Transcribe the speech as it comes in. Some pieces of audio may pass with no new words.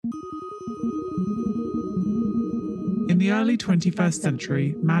the early 21st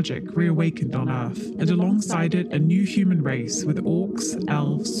century, magic reawakened on Earth, and alongside it, a new human race with orcs,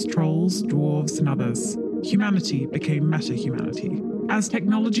 elves, trolls, dwarves, and others. Humanity became meta-humanity. As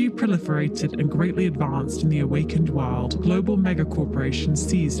technology proliferated and greatly advanced in the awakened world, global megacorporations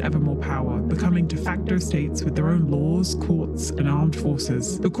seized ever more power, becoming de facto states with their own laws, courts, and armed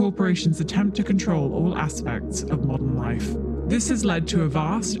forces. The corporations attempt to control all aspects of modern life. This has led to a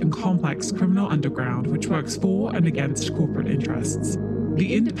vast and complex criminal underground which works for and against corporate interests.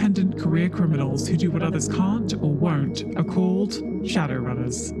 The independent career criminals who do what others can't or won't are called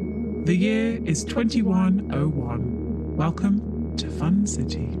Shadowrunners. The year is 2101. Welcome to Fun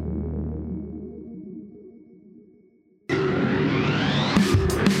City.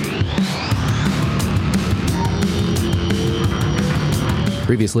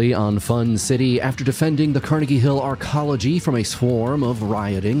 Previously on Fun City, after defending the Carnegie Hill Arcology from a swarm of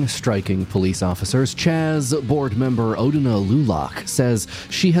rioting, striking police officers, Chaz board member Odina Lulak says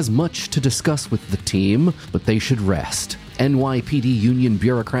she has much to discuss with the team, but they should rest. NYPD union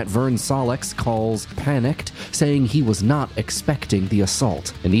bureaucrat Vern Solex calls panicked, saying he was not expecting the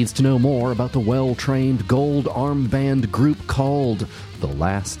assault and needs to know more about the well-trained gold armband group called The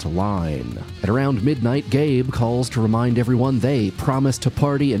Last Line. At around midnight, Gabe calls to remind everyone they promised to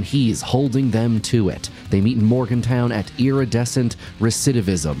party and he's holding them to it. They meet in Morgantown at Iridescent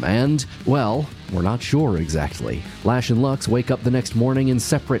Recidivism and, well, we're not sure exactly. Lash and Lux wake up the next morning in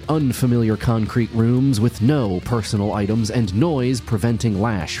separate, unfamiliar concrete rooms with no personal items and noise preventing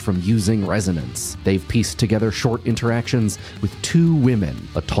Lash from using resonance. They've pieced together short interactions with two women,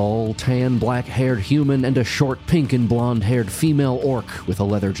 a tall, tan, black-haired human and a short, pink and blonde-haired female orc with a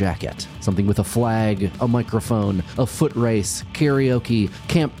leather jacket. Something with a flag, a microphone, a foot race, karaoke,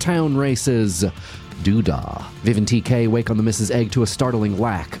 camp town races. Doodah. Viv and TK wake on the Mrs. Egg to a startling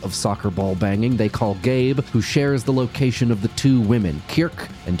lack of soccer ball banging. They call Gabe, who shares the location of the two women, Kirk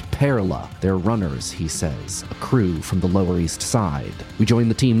and Perla. They're runners, he says, a crew from the Lower East Side. We join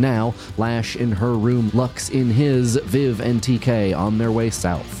the team now, Lash in her room, Lux in his, Viv and TK on their way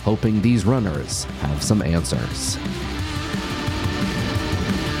south, hoping these runners have some answers.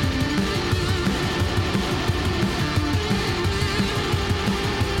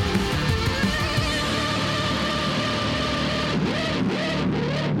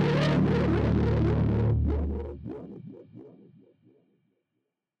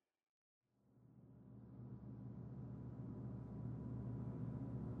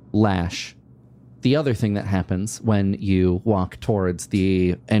 Lash. The other thing that happens when you walk towards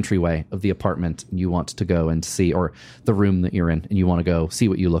the entryway of the apartment and you want to go and see, or the room that you're in, and you want to go see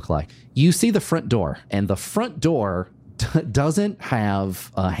what you look like, you see the front door, and the front door doesn't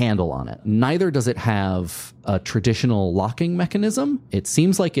have a handle on it. Neither does it have a traditional locking mechanism. It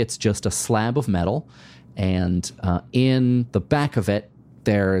seems like it's just a slab of metal, and in the back of it,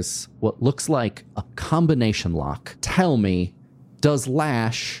 there's what looks like a combination lock. Tell me, does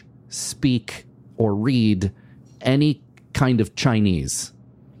Lash speak or read any kind of Chinese?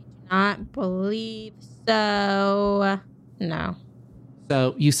 Not believe so. No.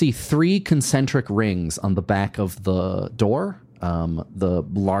 So you see 3 concentric rings on the back of the door. The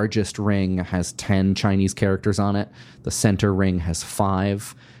largest ring has 10 Chinese characters on it. The center ring has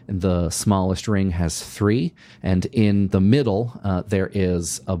 5. And the smallest ring has 3, and in the middle there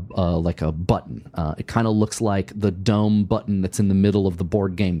is a like a button. It kind of looks like the dome button that's in the middle of the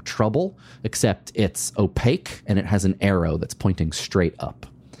board game Trouble, except it's opaque and it has an arrow that's pointing straight up.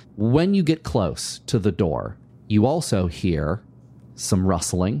 When you get close to the door, you also hear some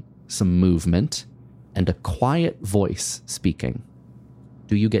rustling, some movement, and a quiet voice speaking.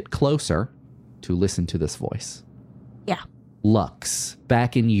 Do you get closer to listen to this voice? Yeah. Lux,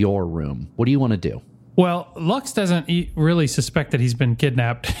 back in your room. What do you want to do? Well, Lux doesn't really suspect that he's been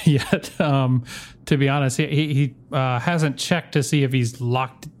kidnapped yet. To be honest, he hasn't checked to see if he's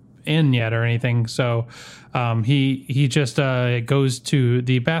locked in yet or anything. So he just goes to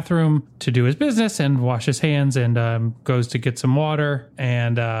the bathroom to do his business and wash his hands, and goes to get some water,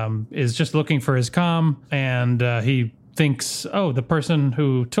 and is just looking for his comm. And he thinks, oh, the person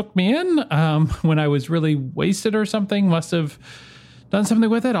who took me in when I was really wasted or something must have done something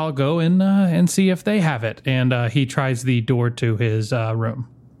with it. I'll go and see if they have it. And he tries the door to his room.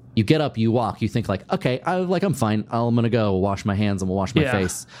 You get up, you walk, you think like, okay, I'm fine. I'm going to go wash my hands and we'll wash my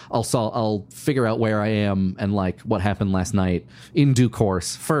face. I'll figure out where I am and like what happened last night in due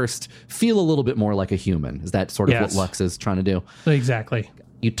course. First, feel a little bit more like a human. Is that sort of what Lux is trying to do? Exactly.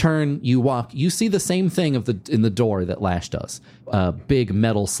 You turn, you walk, you see the same thing in the door that Lash does. Big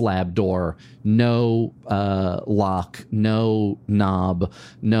metal slab door, no lock, no knob,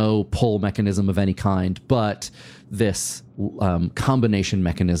 no pull mechanism of any kind, but this combination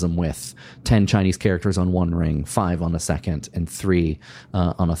mechanism with 10 Chinese characters on one ring, 5 on a second, and 3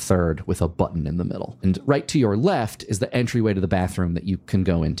 on a third with a button in the middle. And right to your left is the entryway to the bathroom that you can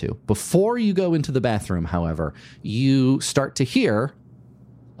go into. Before you go into the bathroom, however, you start to hear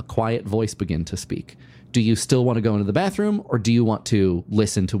a quiet voice begin to speak. Do you still want to go into the bathroom, or do you want to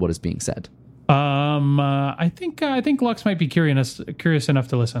listen to what is being said? I think Lux might be curious enough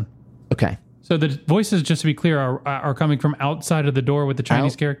to listen. Okay. So the voices, just to be clear, are coming from outside of the door with the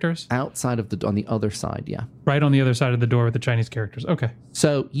Chinese characters? Outside of on the other side, yeah. Right on the other side of the door with the Chinese characters. Okay.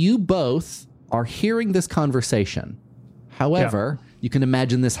 So you both are hearing this conversation. However, you can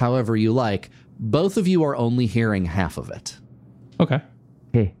imagine this however you like. Both of you are only hearing half of it. Okay.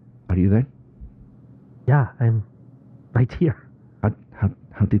 Hey, are you there? Yeah, I'm right here.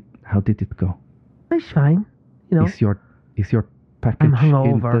 How did it go? It's fine. You know, Is your package I'm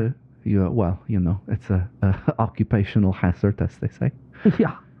hungover. in the... Well, it's a occupational hazard, as they say.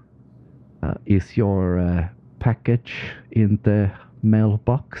 yeah. Is your package in the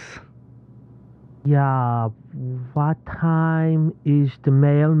mailbox? Yeah, what time is the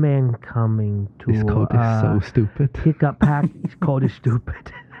mailman coming to... This code is so stupid. Pick up package. Code is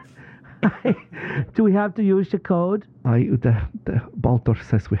stupid. Do we have to use the code? The Baldur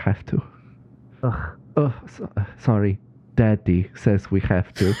says we have to. Ugh. Sorry. Daddy says we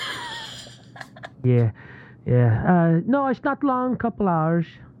have to. Yeah. No, it's not long, couple hours.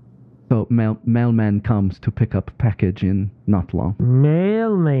 So mailman comes to pick up package in not long.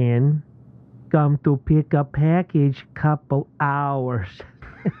 Mailman come to pick up package couple hours.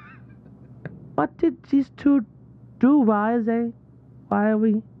 What did these two do? Why are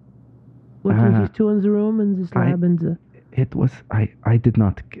we looking these two in the room in this lab? It was... I did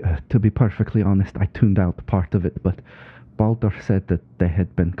not... to be perfectly honest, I tuned out part of it, but Baldur said that they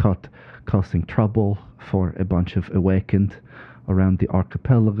had been caught causing trouble for a bunch of Awakened around the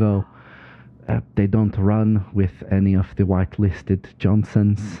archipelago. They don't run with any of the whitelisted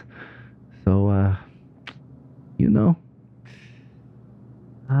Johnsons. So,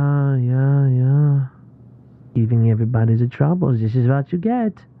 Yeah. Giving everybody the troubles. This is what you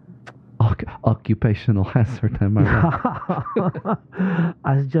get. Occupational hazard, am I right?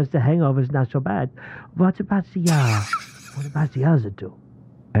 It's just a hangover. It's not so bad. What about the other two?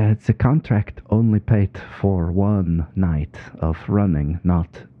 The contract only paid for 1 night of running,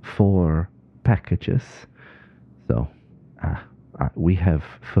 not 4 packages. So, we have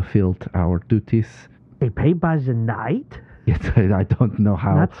fulfilled our duties. They pay by the night? Yes, I don't know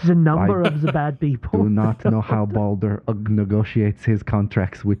how. That's the number of the bad people. Do not know how Baldur negotiates his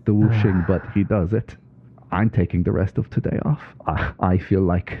contracts with the Wuxing, but he does it. I'm taking the rest of today off. I feel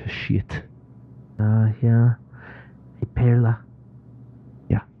like shit. Yeah. Hey, Perla.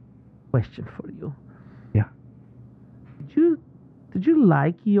 Yeah. Question for you. Yeah. Did you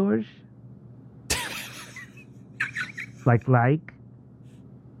like yours? like?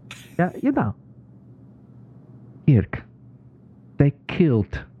 Yeah, you know. Irk. They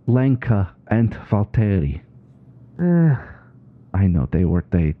killed Lenka and Valtteri. I know they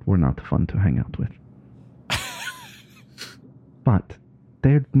were not fun to hang out with. But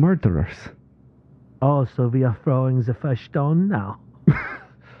they're murderers. Oh, so we are throwing the first stone now.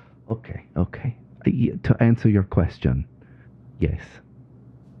 Okay. To answer your question, yes.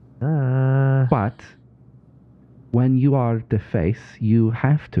 But when you are the face, you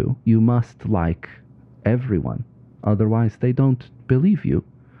must like everyone. Otherwise, they don't believe you.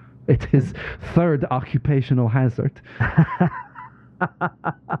 It is 3rd occupational hazard.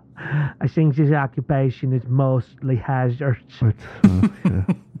 I think this occupation is mostly hazards. But,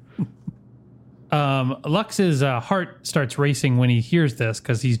 yeah. Lux's heart starts racing when he hears this,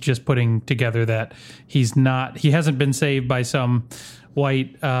 because he's just putting together that he hasn't been saved by some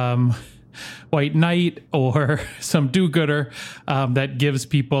white knight or some do-gooder that gives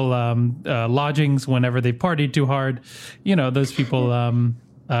people lodgings whenever they partied too hard. Those people.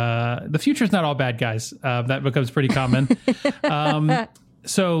 The future's not all bad guys. That becomes pretty common.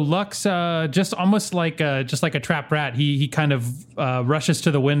 So Lux, just almost like a trapped rat, he kind of rushes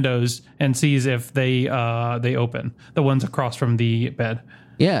to the windows and sees if they open, the ones across from the bed.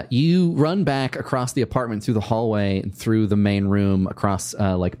 Yeah, you run back across the apartment through the hallway and through the main room, across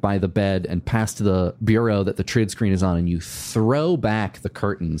by the bed and past the bureau that the trid screen is on, and you throw back the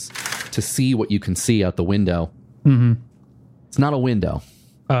curtains to see what you can see out the window. Mm-hmm. It's not a window.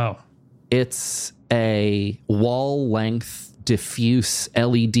 Oh. It's a wall-length diffuse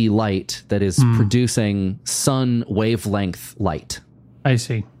LED light that is producing sun wavelength light. I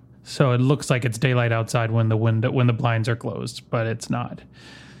see. So it looks like it's daylight outside when the blinds are closed, but it's not.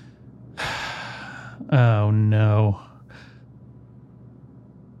 Oh no.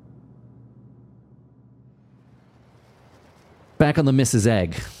 Back on the Mrs.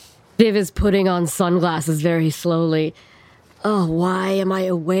 Egg. Viv is putting on sunglasses very slowly. Oh, why am I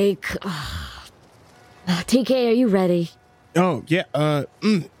awake? TK, are you ready? Oh, yeah.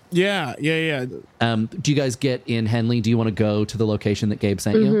 Yeah. Do you guys get in Henley? Do you want to go to the location that Gabe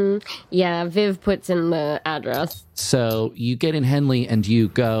sent you? Yeah, Viv puts in the address. So you get in Henley and you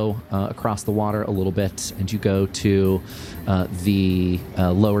go across the water a little bit, and you go to the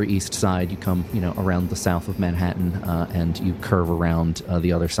Lower East Side. You come, around the south of Manhattan, and you curve around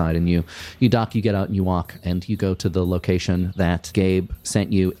the other side, and you dock, you get out, and you walk, and you go to the location that Gabe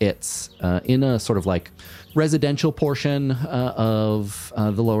sent you. It's in a sort of like residential portion of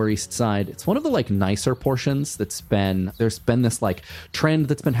the Lower East Side. It's one of the nicer portions there's been this trend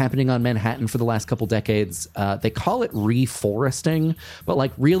that's been happening on Manhattan for the last couple decades. They call it reforesting,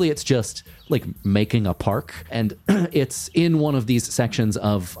 but really it's just making a park, and it's in one of these sections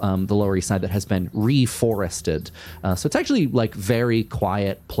of the Lower East Side that has been reforested. So it's actually very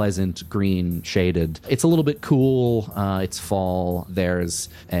quiet, pleasant, green, shaded. It's a little bit cool. It's fall. There's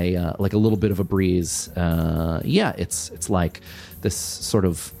a little bit of a breeze. It's like this sort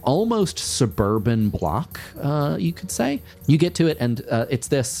of almost suburban block, you could say. You get to it, and it's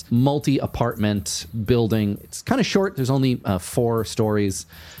this multi-apartment building. It's kind of short. There's only 4 stories,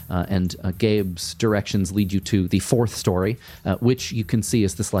 and Gabe's directions lead you to the 4th story, which you can see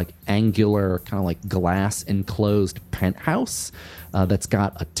is this angular, kind of glass enclosed penthouse that's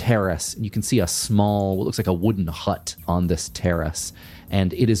got a terrace. You can see a small, what looks like a wooden hut on this terrace.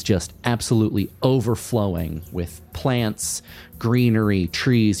 And it is just absolutely overflowing with plants, greenery,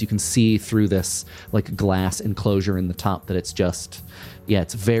 trees. You can see through this glass enclosure in the top that it's just,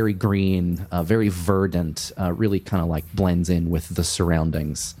 it's very green, very verdant, really kind of blends in with the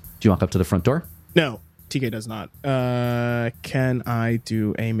surroundings. Do you walk up to the front door? No, TK does not. Can I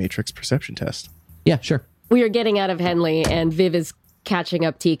do a matrix perception test? Yeah, sure. We are getting out of Henley, and Viv is catching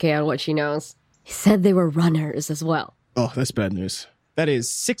up TK on what she knows. He said they were runners as well. Oh, that's bad news. That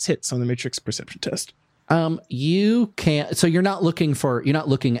is 6 hits on the matrix perception test. You can't. So you're not looking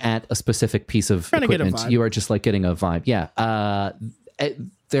at a specific piece of equipment. You are just getting a vibe. Yeah.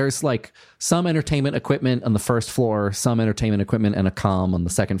 There's some entertainment equipment on the first floor, some entertainment equipment and a comm on the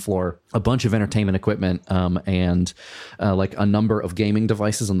second floor, a bunch of entertainment equipment, and a number of gaming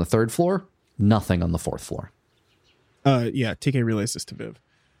devices on the 3rd floor. Nothing on the 4th floor. TK relays this to Viv.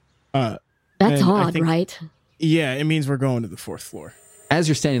 That's odd, right? Yeah, it means we're going to the 4th floor. As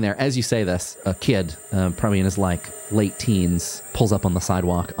you're standing there, as you say this, a kid, probably in his late teens, pulls up on the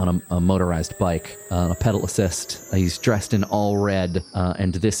sidewalk on a motorized bike, a pedal assist. He's dressed in all red,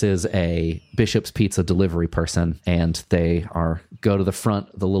 and this is a Bishop's Pizza delivery person. And they go to the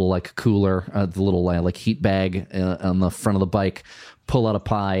front, the little cooler, the little heat bag on the front of the bike, pull out a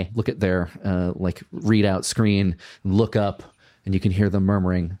pie, look at their readout screen, look up, and you can hear them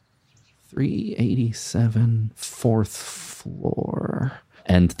murmuring, 387, 4th floor.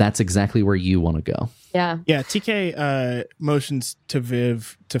 And that's exactly where you want to go. Yeah. Yeah, TK motions to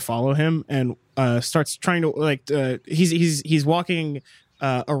Viv to follow him and starts trying to he's walking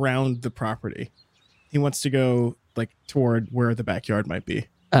around the property. He wants to go toward where the backyard might be.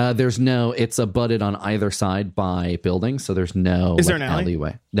 It's abutted on either side by buildings, so there's no an alley?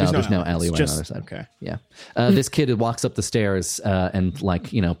 alleyway. No, there's no alleyway on the other side. Okay. Yeah. This kid walks up the stairs and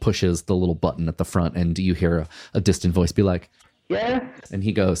pushes the little button at the front, and you hear a distant voice be like, "Yeah." And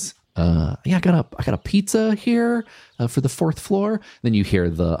he goes, I got a pizza here for the 4th floor. Then you hear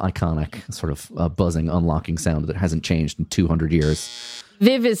the iconic sort of buzzing, unlocking sound that hasn't changed in 200 years.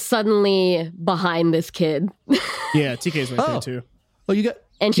 Viv is suddenly behind this kid. Yeah, TK's right there too. Oh, you got.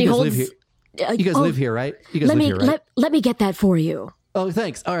 And she holds. You guys live here, right? You guys live here, right? Let me get that for you. Oh,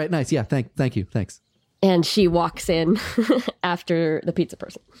 thanks. All right, nice. Yeah, thank you. Thanks. And she walks in after the pizza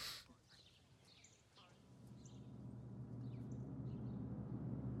person.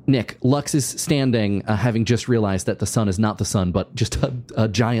 Nick, Lux is standing, having just realized that the sun is not the sun, but just a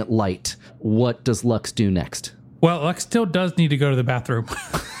giant light. What does Lux do next? Well, Lux still does need to go to the bathroom.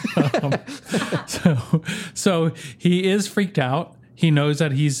 So he is freaked out. He knows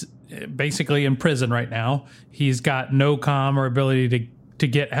that he's basically in prison right now. He's got no comm or ability to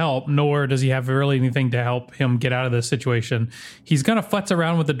get help, nor does he have really anything to help him get out of this situation. He's going to futz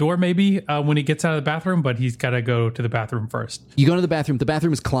around with the door maybe when he gets out of the bathroom, but he's got to go to the bathroom first. You go to the bathroom. The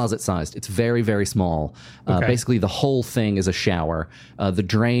bathroom is closet-sized. It's very, very small. Okay. Basically, the whole thing is a shower. The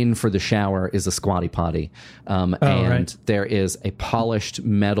drain for the shower is a squatty potty. And there is a polished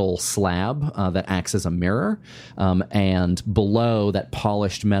metal slab that acts as a mirror. And below that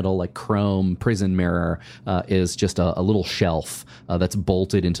polished metal, like chrome prison mirror, is just a little shelf that's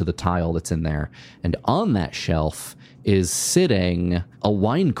bolted into the tile that's in there. And on that shelf is sitting a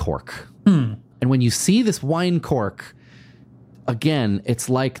wine cork. And when you see this wine cork, again, it's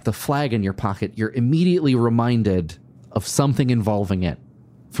like the flag in your pocket. You're immediately reminded of something involving it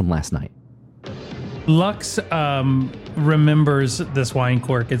from last night. Lux remembers this wine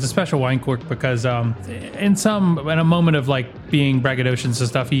cork. It's a special wine cork because in a moment of like being braggadocious and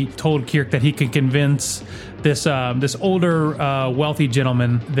stuff, he told Kirk that he could convince this older wealthy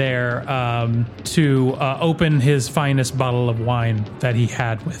gentleman there to open his finest bottle of wine that he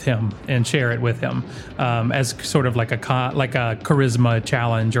had with him and share it with him as sort of like a charisma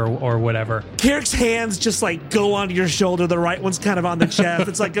challenge or whatever. Kirk's hands just like go onto your shoulder. The right one's kind of on the chest.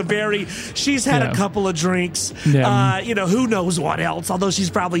 It's like she's had a couple of drinks. Yeah. Who knows what else, although she's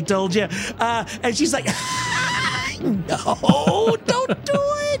probably told you. And she's like, no, don't do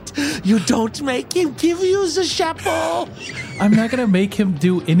it. You don't make him give you the chapeau. I'm not going to make him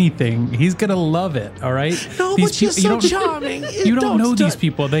do anything. He's going to love it, all right? No, but you're so charming. You don't know these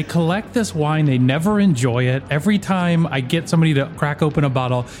people. They collect this wine. They never enjoy it. Every time I get somebody to crack open a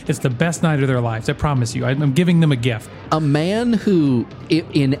bottle, it's the best night of their lives. I promise you. I'm giving them a gift. A man who,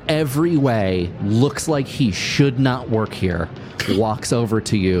 in every way, looks like he should not work here walks over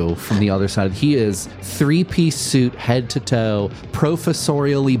to you from the other side. He is 3-piece suit, head to toe,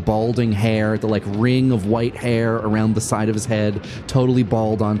 professorially balding hair, the like ring of white hair around the side of his head, totally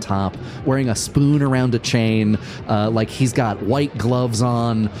bald on top, wearing a spoon around a chain, like he's got white gloves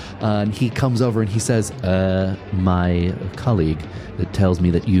on, and he comes over and he says, my colleague tells me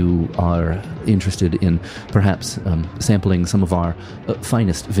that you are interested in perhaps sampling some of our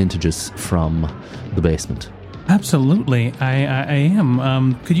finest vintages from the basement. Absolutely, I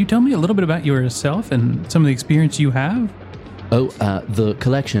am. Could you tell me a little bit about yourself and some of the experience you have? The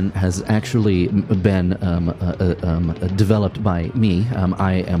collection has actually been developed by me.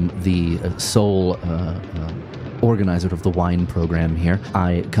 I am the sole organizer of the wine program here.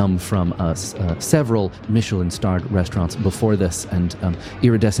 I come from several Michelin-starred restaurants before this, and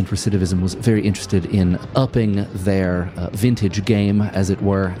Iridescent Recidivism was very interested in upping their vintage game, as it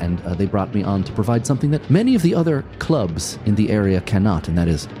were, and they brought me on to provide something that many of the other clubs in the area cannot, and that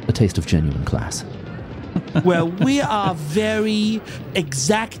is a taste of genuine class. Well, we are very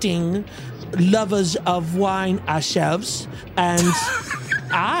exacting lovers of wine ourselves, and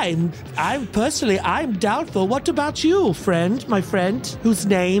I'm doubtful. What about you, my friend, whose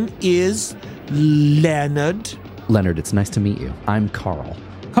name is Leonard? Leonard, it's nice to meet you. I'm Carl.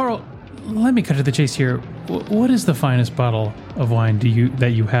 Carl, let me cut to the chase here. What is the finest bottle of wine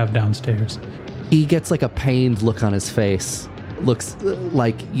that you have downstairs? He gets like a pained look on his face. Looks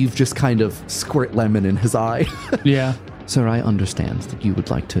like you've just kind of squirt lemon in his eye. Yeah. Sir, I understand that you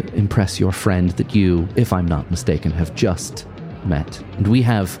would like to impress your friend that you, if I'm not mistaken, have just met. And we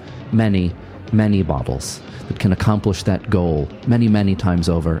have many, many bottles that can accomplish that goal many, many times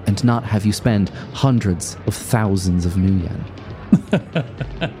over and not have you spend hundreds of thousands of new yen.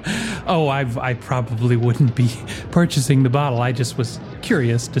 Oh, I probably wouldn't be purchasing the bottle. I just was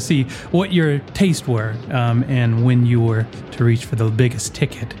curious to see what your tastes were, and when you were to reach for the biggest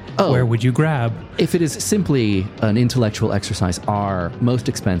ticket, where would you grab? If it is simply an intellectual exercise, our most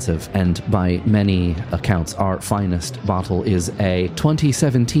expensive and by many accounts our finest bottle is a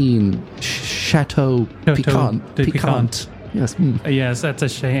 2017 Chateau Piquant. Yes. Yes, that's a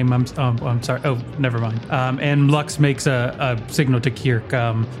shame. I'm sorry. Oh, never mind. And Lux makes a signal to Kirk,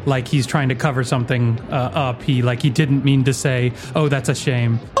 like he's trying to cover something up. He didn't mean to say, "Oh, that's a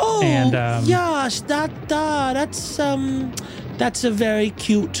shame." Oh, and, yes, that's a very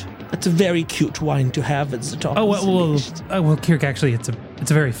cute. That's a very cute wine to have as a top. Well, Kirk, actually, it's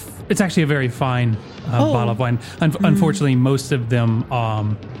actually a very fine bottle of wine. Unfortunately, most of them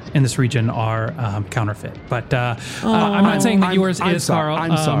in this region are counterfeit. But I'm not saying that yours is, Carl.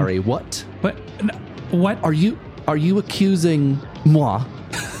 I'm sorry. What? What? Are you accusing moi?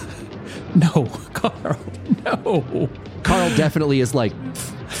 No, Carl. No. Carl definitely is like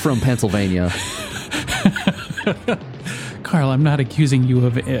from Pennsylvania. Carl, I'm not accusing you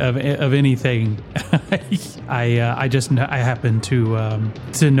of anything. I just I happen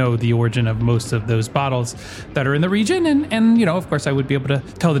to know the origin of most of those bottles that are in the region, and you know, of course, I would be able to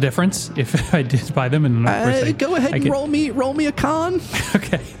tell the difference if I did buy them. And of course, go ahead and roll me a con.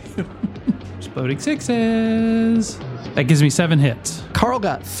 Okay. Exploding sixes. That gives me 7 hits. Carl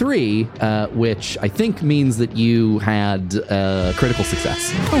got 3, which I think means that you had critical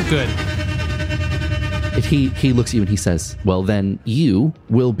success. Oh, good. If he looks at you and he says, well, then you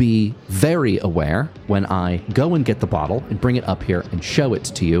will be very aware when I go and get the bottle and bring it up here and show it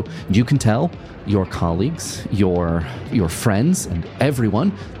to you. And you can tell your colleagues, your friends, and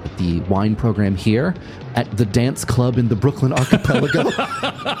everyone at the wine program here at the dance club in the Brooklyn Archipelago.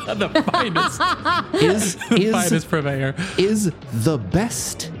 The finest. Finest purveyor. Is the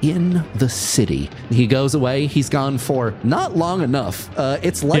best in the city. He goes away. He's gone for not long enough.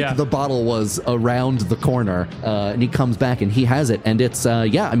 It's like the bottle was around the corner. And he comes back and he has it. And it's,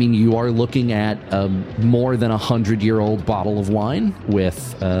 I mean, you are looking at more than 100-year-old bottle of wine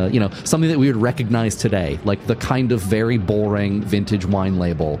with, something that we would recognize today, like the kind of very boring vintage wine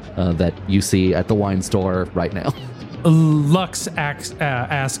label that you see at the wine store right now. Lux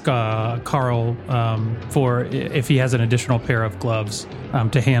asks Carl for if he has an additional pair of gloves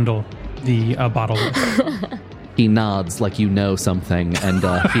to handle the bottle with. He nods like you know something, and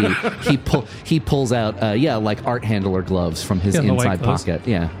he pulls out like art handler gloves from his inside pocket.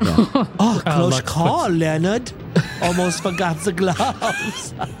 Yeah. Oh, close call, Leonard. Almost forgot the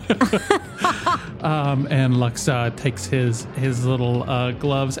gloves. And Lux takes his little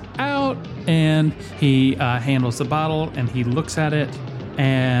gloves out, and he handles the bottle, and he looks at it,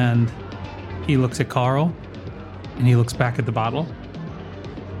 and he looks at Carl, and he looks back at the bottle.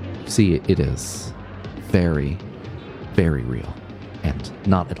 See, it is very, very real, and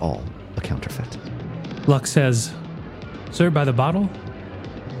not at all a counterfeit. Lux says, "Sir, by the bottle,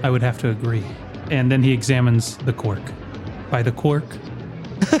 I would have to agree." And then he examines the cork. By the cork,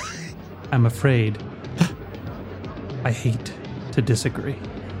 I'm afraid I hate to disagree.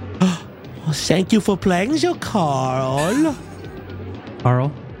 Well, thank you for playing your Carl.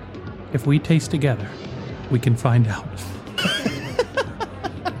 Carl, if we taste together, we can find out.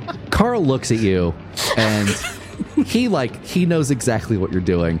 Carl looks at you, and he knows exactly what you're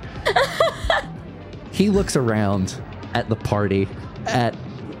doing. He looks around at the party, at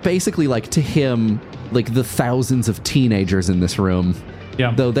basically, to him, the thousands of teenagers in this room.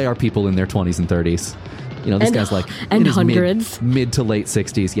 Yeah. Though they are people in their 20s and 30s. You know, this guy's and hundreds. Mid to late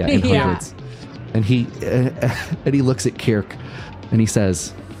 60s. Yeah, and hundreds. And he looks at Kirk, and he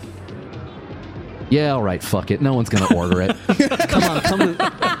says, "Yeah, all right, fuck it. No one's gonna order it. Come on, come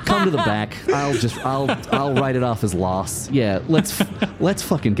to the back. I'll write it off as loss. Yeah, let's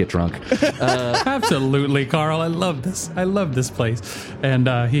fucking get drunk." Absolutely, Carl. I love this place. And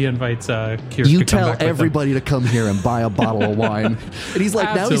he invites Kirk you to come tell back with everybody him. to come here and buy a bottle of wine. And he's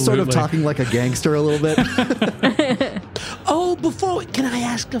now he's sort of talking like a gangster a little bit. Oh, can I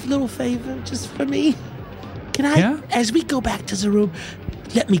ask a little favor just for me? Can I, as we go back to the room,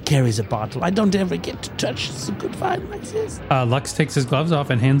 let me carry the bottle. I don't ever get to touch some good wine like this. Lux takes his gloves off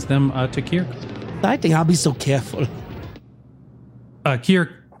and hands them to Kirk. I think I'll be so careful.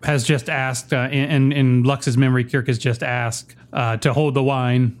 Kirk has just asked, in Lux's memory, Kirk has just asked to hold the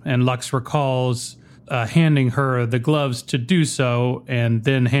wine, and Lux recalls handing her the gloves to do so, and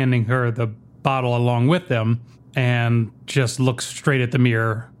then handing her the bottle along with them, and just looks straight at the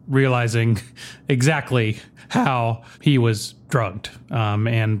mirror, realizing exactly how he was drugged,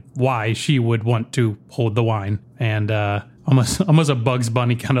 and why she would want to hold the wine, and almost a Bugs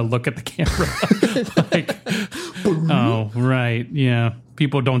Bunny kind of look at the camera, oh right, yeah.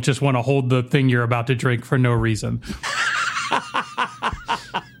 People don't just want to hold the thing you're about to drink for no reason.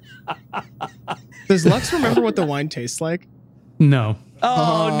 Does Lux remember what the wine tastes like? No.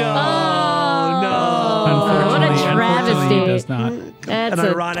 Oh no! What a travesty! He does not. That's An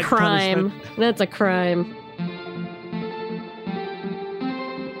a ironic crime. punishment. That's a crime.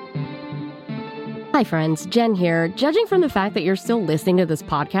 Hi friends, Jen here. Judging from the fact that you're still listening to this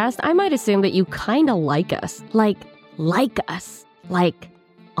podcast, I might assume that you kinda like us. Like us. Like,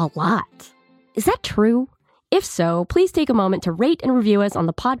 a lot. Is that true? If so, please take a moment to rate and review us on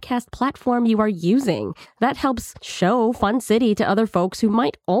the podcast platform you are using. That helps show Fun City to other folks who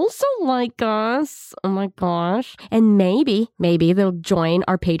might also like us. Oh my gosh. And maybe they'll join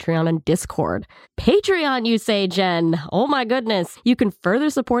our Patreon and Discord. Patreon, you say, Jen? Oh my goodness. You can further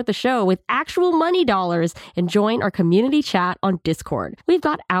support the show with actual money dollars and join our community chat on Discord. We've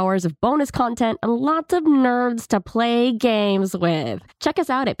got hours of bonus content and lots of nerds to play games with. Check us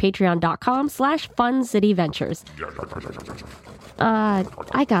out at patreon.com/FunCityVentures. Adventures.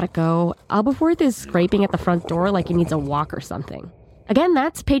 I gotta go. Alberforth is scraping at the front door like he needs a walk or something. Again,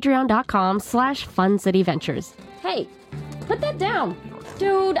 that's patreon.com/FunCityVentures. Hey, put that down.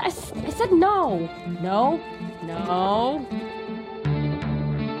 Dude, I said no. No.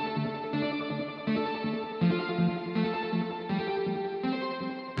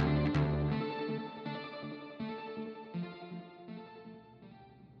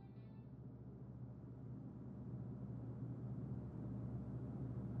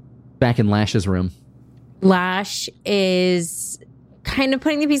 Back in Lash's room. Lash is kind of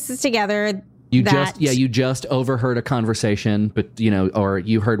putting the pieces together. You just overheard a conversation, but or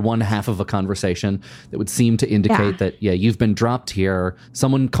you heard one half of a conversation that would seem to indicate that you've been dropped here.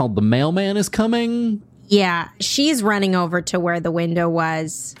 Someone called the mailman is coming. Yeah, she's running over to where the window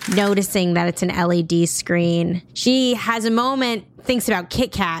was, noticing that it's an LED screen. She has a moment, thinks about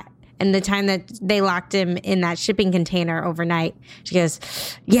Kit Kat and the time that they locked him in that shipping container overnight. She goes,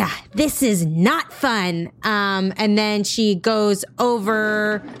 yeah, this is not fun. And then she goes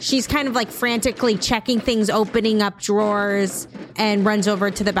over, she's kind of like frantically checking things, opening up drawers, and runs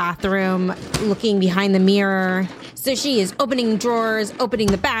over to the bathroom, looking behind the mirror. So she is opening drawers, opening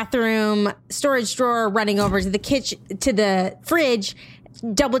the bathroom, storage drawer, running over to the kitchen, to the fridge,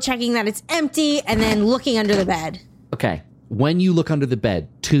 double checking that it's empty, and then looking under the bed. Okay. When you look under the bed,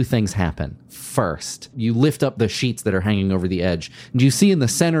 two things happen. First, you lift up the sheets that are hanging over the edge, and you see in the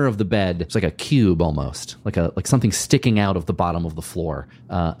center of the bed, it's like a cube almost, like something sticking out of the bottom of the floor,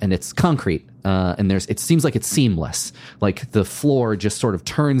 and it's concrete, and it seems like it's seamless, like the floor just sort of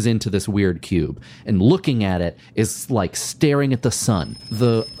turns into this weird cube, and looking at it is like staring at the sun.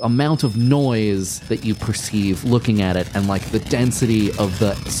 The amount of noise that you perceive looking at it, and like the density of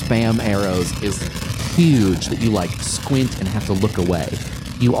the spam arrows is huge that you like squint and have to look away.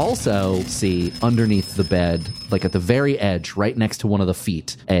 You also see underneath the bed, like at the very edge, right next to one of the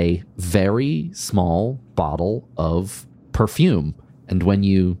feet, a very small bottle of perfume. And when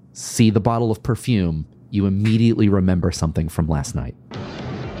you see the bottle of perfume, you immediately remember something from last night.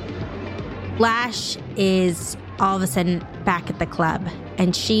 Lash is all of a sudden back at the club,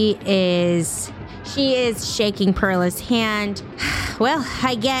 and she is shaking Perla's hand. Well,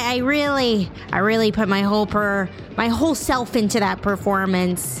 I really put my whole self into that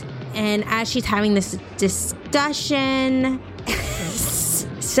performance. And as she's having this discussion,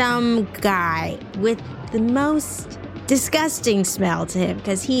 some guy with the most disgusting smell to him,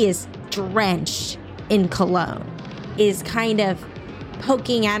 because he is drenched in cologne, is kind of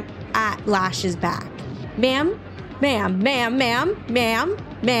poking at Lash's back. Ma'am.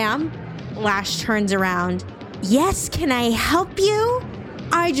 Lash turns around. Yes, can I help you?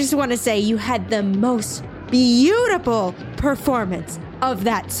 I just want to say you had the most beautiful performance of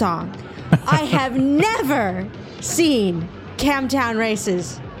that song. I have never seen Camtown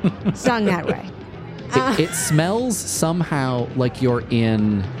Races sung that way. It smells somehow like you're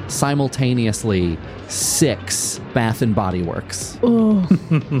in simultaneously 6 Bath and Body Works. Oh.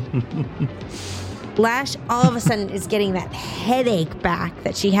 Lash all of a sudden is getting that headache back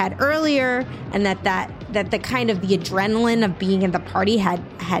that she had earlier, and that the kind of the adrenaline of being at the party had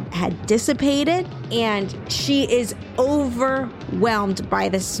dissipated, and she is overwhelmed by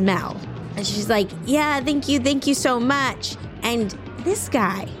the smell. And she's like, yeah, thank you so much. And this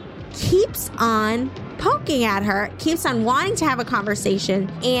guy keeps on poking at her, keeps on wanting to have a conversation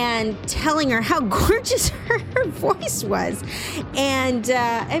and telling her how gorgeous her voice was. And,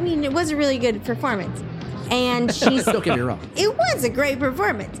 it was a really good performance. And she's... Don't get me wrong. It was a great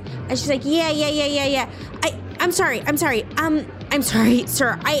performance. And she's like, yeah. I'm sorry,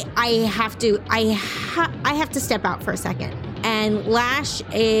 sir. I have to step out for a second. And Lash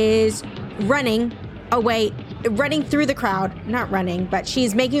is running through the crowd. Not running, but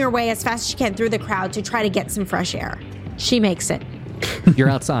she's making her way as fast as she can through the crowd to try to get some fresh air. She makes it. You're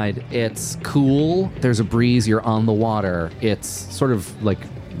outside. It's cool. There's a breeze. You're on the water. It's sort of like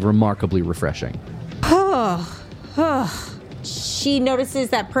remarkably refreshing. She notices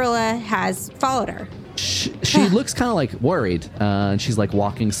that Perla has followed her. She looks kind of like worried. And she's like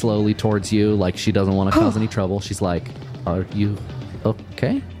walking slowly towards you, like she doesn't want to cause any trouble. She's like, are you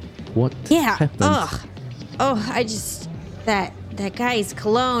okay? What happened? That guy's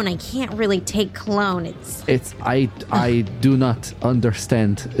cologne. I can't really take cologne. I do not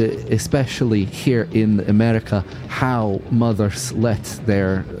understand, especially here in America, how mothers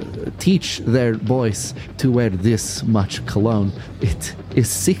teach their boys to wear this much cologne. It is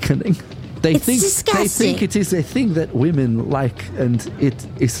sickening. It's disgusting. They think it is a thing that women like, and it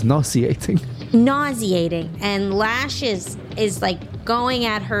is nauseating. And Lash is like going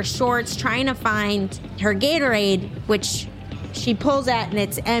at her shorts, trying to find her Gatorade, which she pulls out and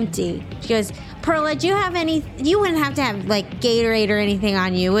it's empty. She goes, Perla, do you have any? You wouldn't have to have like Gatorade or anything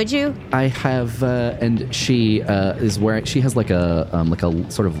on you, would you? I have, and she is wearing. She has like a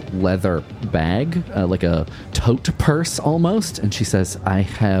sort of leather bag, like a tote purse almost. And she says, "I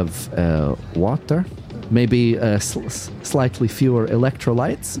have water, maybe slightly fewer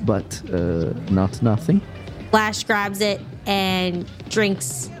electrolytes, but not nothing." Lash grabs it and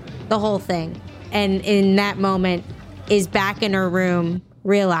drinks the whole thing, and in that moment is back in her room,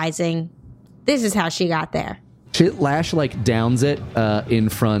 realizing. This is how she got there. Lash like downs it in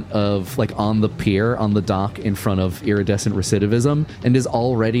front of like on the pier on the dock in front of iridescent recidivism and is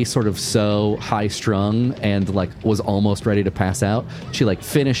already sort of so high strung and like was almost ready to pass out. She like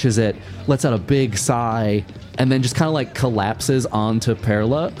finishes it, lets out a big sigh, and then just kind of like collapses onto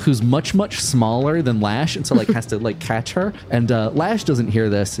Perla, who's much smaller than Lash, and so like has to like catch her. And Lash doesn't hear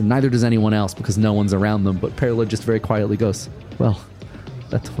this, and neither does anyone else because no one's around them. But Perla just very quietly goes, "Well,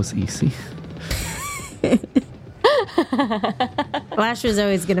 that was easy." Lash was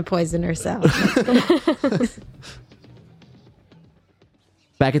always going to poison herself.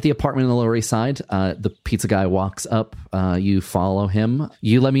 Back at the apartment on the Lower East Side, the pizza guy walks up. You follow him.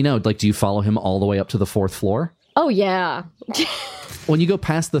 You let me know. Like, do you follow him all the way up to the 4th floor? Oh, yeah. When you go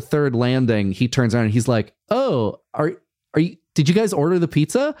past the 3rd landing, he turns around and he's like, "Oh, are you? Did you guys order the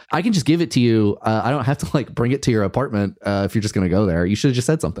pizza? I can just give it to you. I don't have to like bring it to your apartment if you're just going to go there. You should have just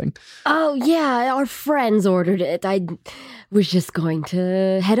said something." Oh, yeah. Our friends ordered it. I was just going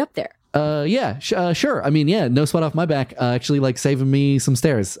to head up there. Yeah, sure. I mean, yeah, no sweat off my back. Actually, like saving me some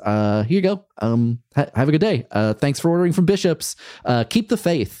stairs. Here you go. Have a good day. Thanks for ordering from Bishop's. Keep the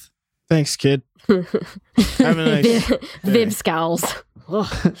faith. Thanks, kid. Have a nice Viv scowls.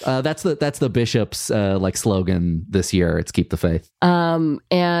 That's the Bishop's like slogan this year. It's keep the faith.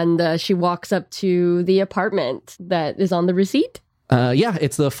 And she walks up to the apartment that is on the receipt. Yeah,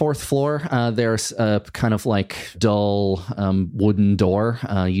 it's the 4th floor. There's a kind of like dull wooden door.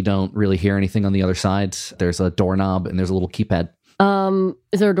 You don't really hear anything on the other side. There's a doorknob and there's a little keypad.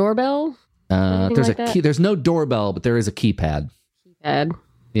 Is there a doorbell? There's like a key. There's no doorbell, but there is a keypad. Keypad.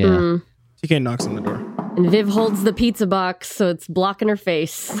 Yeah. TK knocks on the door. And Viv holds the pizza box, so it's blocking her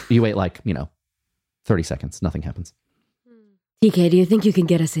face. You wait like, 30 seconds. Nothing happens. TK, do you think you can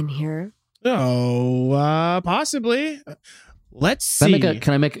get us in here? Oh, possibly. Let's see.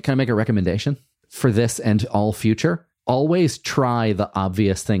 Can I make a recommendation for this and all future? Always try the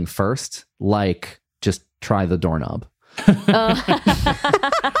obvious thing first, like just try the doorknob.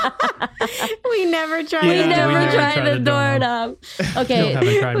 We never try. We never try the doorknob.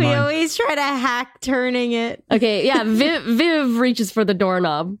 Okay, we always try to hack turning it. Okay, yeah. Viv reaches for the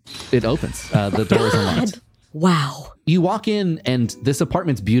doorknob. It opens. The door is unlocked. Wow. You walk in and this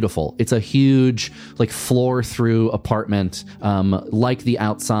apartment's beautiful. It's a huge, like floor through apartment. Like the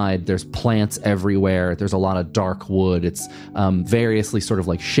outside, there's plants everywhere. There's a lot of dark wood. It's variously sort of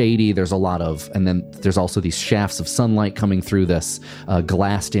like shady. And then there's also these shafts of sunlight coming through this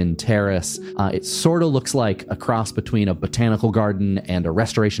glassed in terrace. It sort of looks like a cross between a botanical garden and a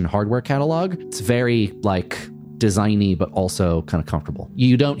restoration hardware catalog. It's very like designy, but also kind of comfortable.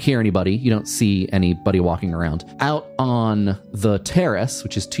 You don't hear anybody. You don't see anybody walking around. Out on the terrace,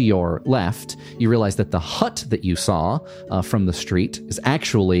 which is to your left, you realize that the hut that you saw from the street is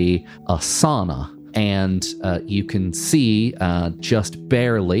actually a sauna. And you can see just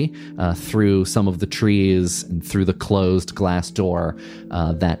barely through some of the trees and through the closed glass door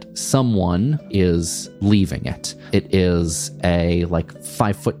that someone is leaving it. It is a like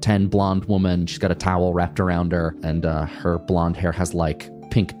 5'10" blonde woman. She's got a towel wrapped around her, and her blonde hair has like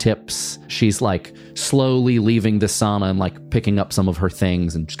pink tips. She's like slowly leaving the sauna and like picking up some of her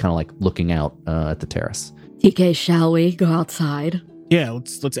things and just kind of like looking out at the terrace. TK, shall we go outside? Yeah,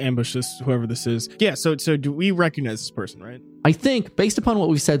 let's ambush this, whoever this is. Yeah, so do we recognize this person, right? I think, based upon what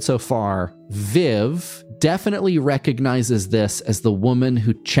we've said so far, Viv definitely recognizes this as the woman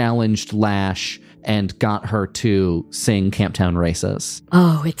who challenged Lash and got her to sing Camptown Races.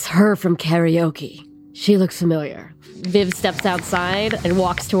 Oh, it's her from karaoke. She looks familiar. Viv steps outside and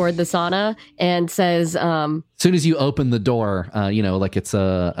walks toward the sauna and says, as soon as you open the door, like it's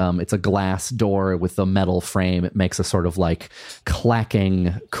a glass door with a metal frame. It makes a sort of like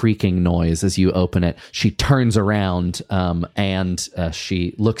clacking, creaking noise as you open it. She turns around and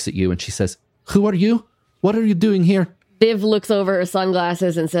she looks at you and she says, "Who are you? What are you doing here?" Viv looks over her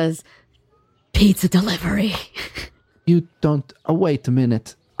sunglasses and says, "Pizza delivery." You don't... Oh, wait a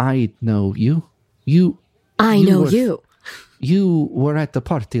minute. I know you. I know you. You were at the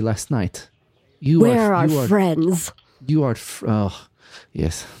party last night. Where are our friends? You are...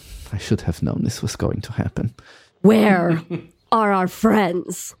 Yes, I should have known this was going to happen. Where are our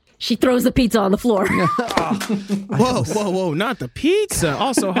friends? She throws the pizza on the floor. Whoa, not the pizza.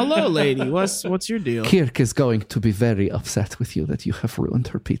 Also, hello, lady. What's your deal? Kirk is going to be very upset with you that you have ruined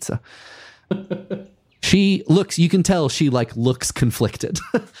her pizza. She looks, you can tell she like looks conflicted.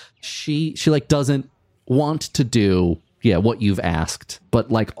 She like doesn't want to do what you've asked,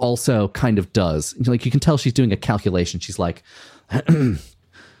 but like also kind of does. Like you can tell she's doing a calculation. She's like,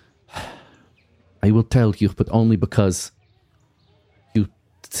 I will tell you, but only because you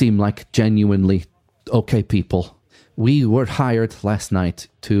seem like genuinely okay people. We were hired last night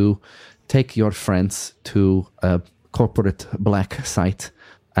to take your friends to a corporate black site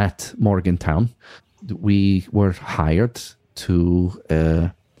at Morgantown. We were hired to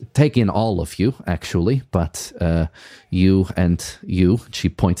take in all of you, actually, but you, she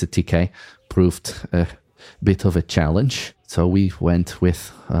points at TK, proved a bit of a challenge. So we went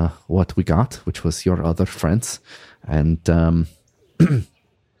with what we got, which was your other friends, and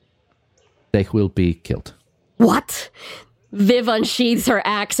they will be killed. What? Viv unsheathes her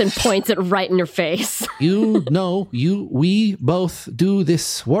axe and points it right in your face. We both do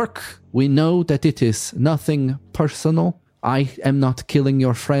this work. We know that it is nothing personal. I am not killing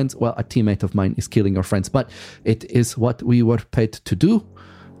your friends. Well, a teammate of mine is killing your friends, but it is what we were paid to do.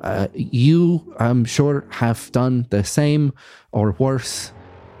 You, I'm sure, have done the same or worse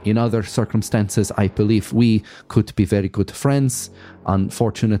in other circumstances. I believe we could be very good friends.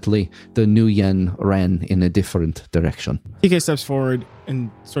 Unfortunately, the Nguyen ran in a different direction. TK steps forward and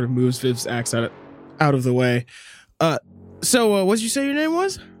sort of moves Viv's axe out of the way. So what did you say your name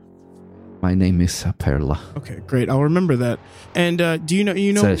was? My name is Perla. Okay, great. I'll remember that. And do you know?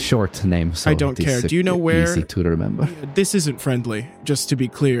 It's a short name, so I don't care. Do you know where? Easy to remember. This isn't friendly. Just to be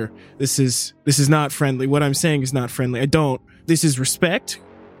clear, this is not friendly. What I'm saying is not friendly. This is respect,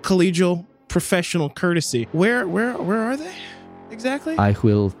 collegial, professional courtesy. Where are they exactly? I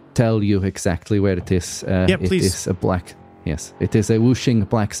will tell you exactly where it is. Please. It is it is a Wuxing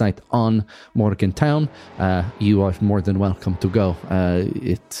black site on Morgantown. You are more than welcome to go.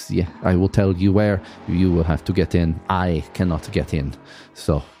 I will tell you where. You will have to get in. I cannot get in.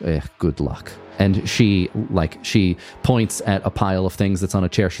 So, good luck. And she points at a pile of things that's on a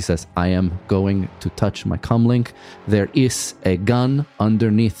chair. She says, I am going to touch my comlink. There is a gun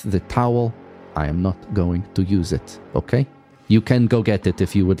underneath the towel. I am not going to use it. Okay? You can go get it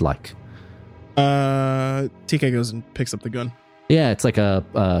if you would like. TK goes and picks up the gun. Yeah, it's like a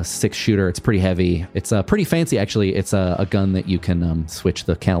 6-shooter. It's pretty heavy. It's pretty fancy, actually. It's a gun that you can switch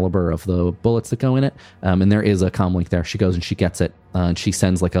the caliber of the bullets that go in it. And there is a comlink there. She goes and she gets it. And she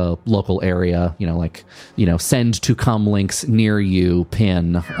sends like a local area, send to comlinks near you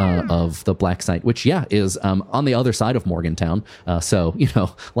pin of the black site, which, is on the other side of Morgantown. So,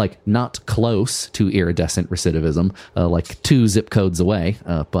 not close to iridescent recidivism, like 2 zip codes away.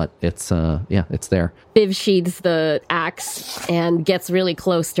 But it's there. Viv sheathes the axe and gets really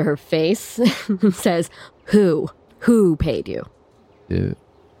close to her face. Says, Who paid you?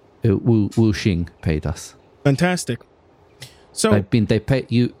 Wuxing paid us. Fantastic. So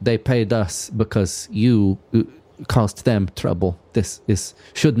they paid us because you caused them trouble. This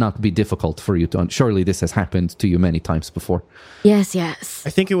should not be difficult for you to. Surely this has happened to you many times before. Yes. I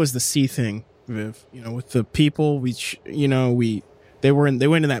think it was the sea thing, Viv. With the people, they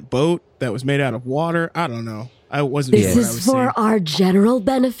went in that boat that was made out of water. I don't know. I wasn't. This is for our general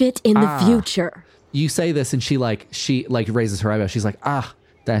benefit in the future. You say this, and she raises her eyebrow. She's like,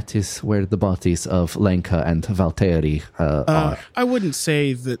 that is where the bodies of Lenka and Valtteri are. I wouldn't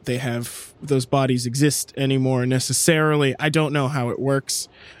say that those bodies exist anymore necessarily. I don't know how it works.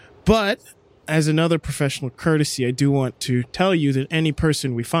 But as another professional courtesy, I do want to tell you that any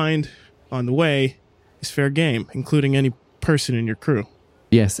person we find on the way is fair game, including any person in your crew.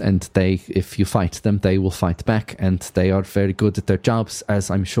 Yes, and if you fight them, they will fight back, and they are very good at their jobs, as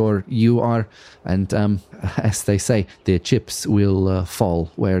I'm sure you are. And as they say, the chips will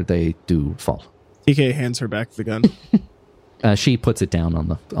fall where they do fall. TK hands her back the gun. She puts it down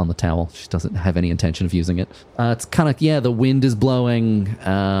on the towel. She doesn't have any intention of using it. It's kind of, the wind is blowing.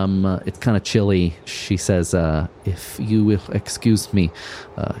 It's kind of chilly. She says, if you will excuse me,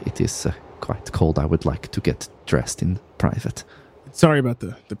 it is quite cold. I would like to get dressed in private. Sorry about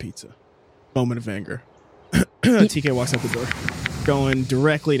the pizza. Moment of anger. TK walks out the door, going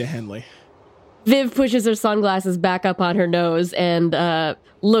directly to Henley. Viv pushes her sunglasses back up on her nose and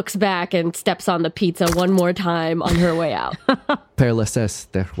looks back and steps on the pizza one more time on her way out. Perla says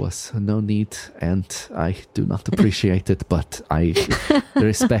there was no need, and I do not appreciate it, but I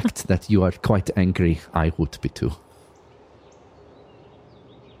respect that you are quite angry. I would be too.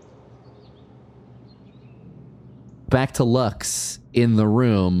 back to Lux in the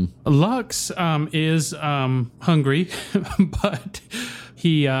room. Lux is hungry, but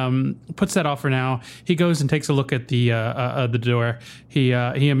he puts that off for now. He goes and takes a look at the door. He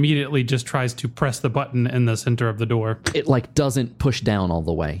immediately just tries to press the button in the center of the door. It doesn't push down all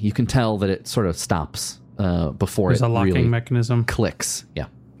the way. You can tell that it sort of stops before There's it a locking really mechanism. clicks. Yeah.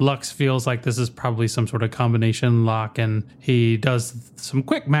 Lux feels like this is probably some sort of combination lock, and he does some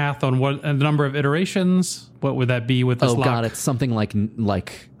quick math on what the number of iterations. What would that be with this lock? Oh God, it's something like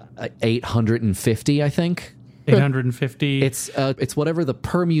 850, I think. 850. It's whatever the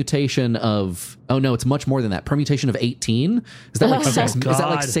permutation of. Oh no, it's much more than that. Permutation of 18. Is that like six? Is that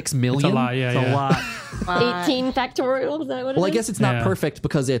like 6 million? It's a lot. Yeah, It's a lot. 18 factorial, is that what it is? Well, I guess it's not perfect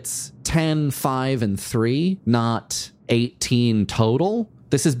because it's 10, 5, and 3, not 18 total.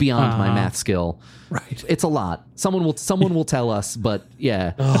 This is beyond my math skill. Right. It's a lot. Someone will tell us, but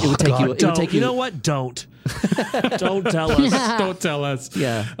yeah, it would take God, you. It would take you. You know what? Don't. Don't tell us. Don't tell us.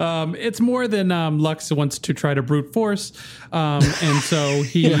 Yeah. It's more than Lux wants to try to brute force, and so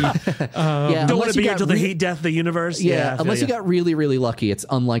he Don't want to be until the heat death of the universe. Yeah, unless you got really, really lucky, it's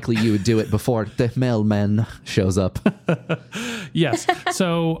unlikely you would do it before the mailman shows up. Yes.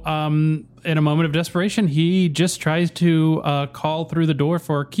 So, in a moment of desperation, he just tries to call through the door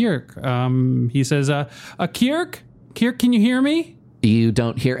for Kirk. He says, Kirk? Kirk, can you hear me? You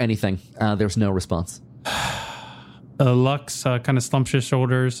don't hear anything. There's no response. Lux kind of slumps his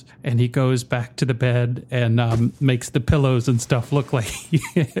shoulders, and he goes back to the bed and makes the pillows and stuff look like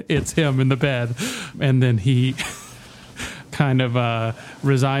it's him in the bed. And then he kind of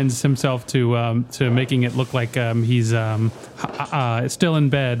resigns himself to making it look like he's still in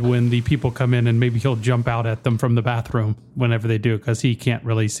bed when the people come in, and maybe he'll jump out at them from the bathroom whenever they do, because he can't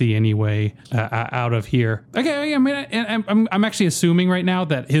really see any way out of here. Okay, I mean, I'm actually assuming right now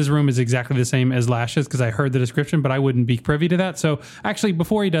that his room is exactly the same as Lash's, because I heard the description, but I wouldn't be privy to that. So actually,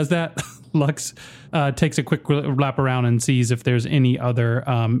 before he does that, Lux takes a quick lap around and sees if there's any other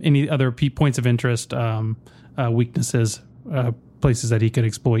points of interest, weaknesses, places that he could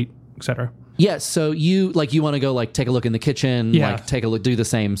exploit, etc. Yeah, so you want to go take a look in the kitchen, take a look, do the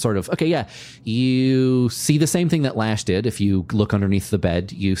same sort of. Okay, yeah, you see the same thing that Lash did. If you look underneath the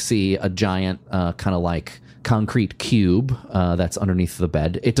bed, you see a giant kind of concrete cube that's underneath the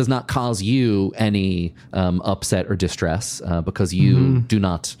bed. It does not cause you any upset or distress because you do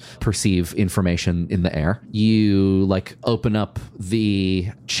not perceive information in the air. You open up the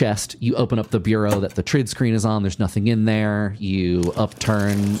chest, you open up the bureau that the trid screen is on. There's nothing in there. You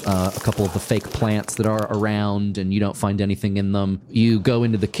upturn a couple of the fake plants that are around, and you don't find anything in them. You go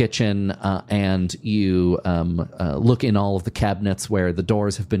into the kitchen and you look in all of the cabinets where the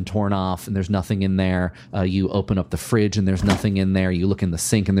doors have been torn off, and there's nothing in there. You open up the fridge and there's nothing in there. You look in the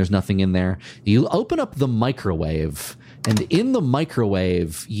sink and there's nothing in there. You open up the microwave, and in the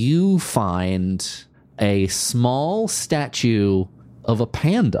microwave you find a small statue of a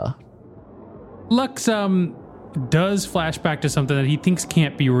panda. Lux does flash back to something that he thinks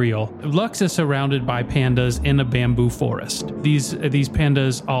can't be real. Lux is surrounded by pandas in a bamboo forest. These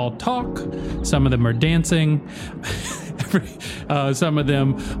pandas all talk. Some of them are dancing. Some of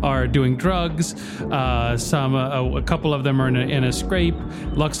them are doing drugs. A couple of them are in a scrape.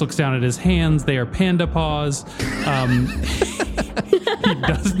 Lux looks down at his hands. They are panda paws. He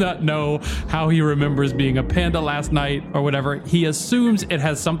does not know how he remembers being a panda last night or whatever. He assumes it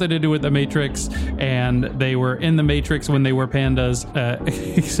has something to do with the Matrix, and they were in the Matrix when they were pandas,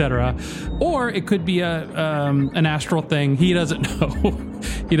 etc. Or it could be an astral thing. He doesn't know.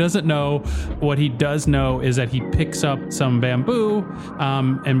 He doesn't know. What he does know is that he picks up some bamboo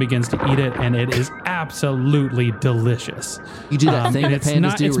and begins to eat it, and it is absolutely delicious. You do that thing that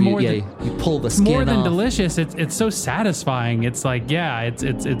pandas do where you pull the skin off. More than delicious, it's so satisfying. It's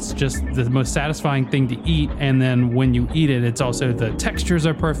it's just the most satisfying thing to eat, and then when you eat it, it's also the textures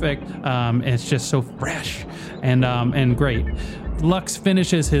are perfect. It's just so fresh and great. Lux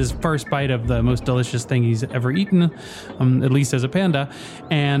finishes his first bite of the most delicious thing he's ever eaten, at least as a panda,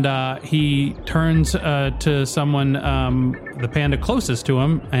 and he turns to someone, the panda closest to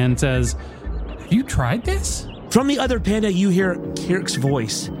him, and says, "Have you tried this?" From the other panda, you hear Kirk's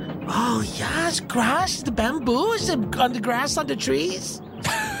voice. Oh, yes, grass, the bamboo, is on the grass on the trees?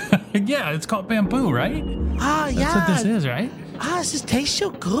 Yeah, it's called bamboo, right? Ah, yeah. That's what this is, right? Ah, this tastes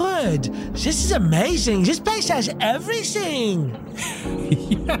so good. This is amazing. This place has everything.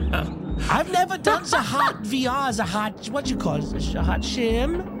 Yeah. I've never done the hot VR, the hot, what you call it, a hot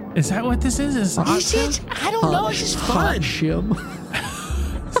shim? Is that what this is? Is it? I don't know. It's just fun. Hot shim.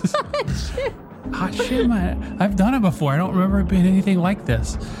 Hot shim? I've done it before. I don't remember it being anything like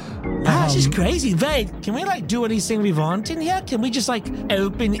this. This is crazy. Wait, can we like do anything we want in here? Can we just like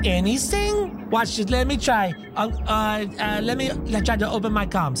open anything? Watch this. Let me try. Let me try to open my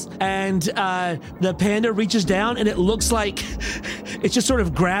comms. And the panda reaches down, and it looks like it's just sort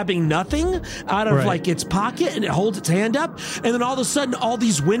of grabbing nothing out of like its pocket, and it holds its hand up, and then all of a sudden, all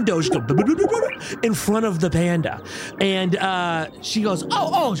these windows go in front of the panda, and she goes,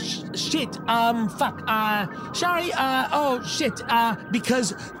 "Oh, shit. Fuck. Sorry. Oh, shit.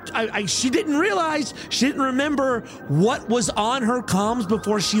 Because she didn't realize, she didn't remember what was on her comms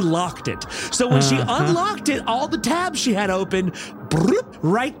before she locked it. So when she unlocked it, all the tabs she had open,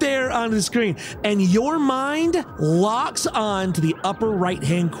 right there on the screen, and your mind locks on to the upper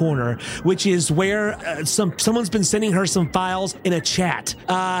right-hand corner, which is where someone's been sending her some files in a chat,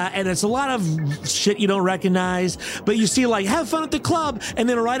 and it's a lot of shit you don't recognize, but you see like have fun at the club, and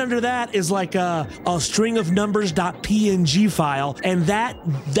then right under that is like a string of numbers.png file, and that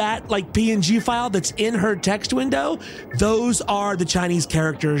like PNG file that's in her text window, those are the Chinese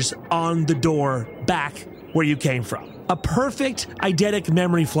characters on the door back where you came from. A perfect eidetic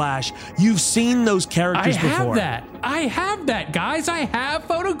memory flash. You've seen those characters before. I have that, guys. I have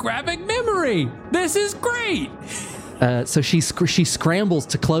photographic memory. This is great. So she scrambles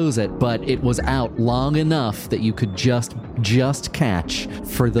to close it, but it was out long enough that you could just catch,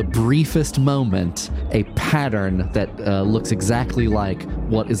 for the briefest moment, a pattern that looks exactly like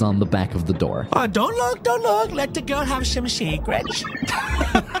what is on the back of the door. Oh, don't look. Let the girl have some secrets.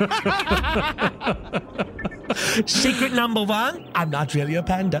 Secret number one, I'm not really a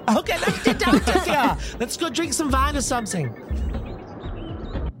panda. Okay, let's get down to here. Let's go drink some wine or something.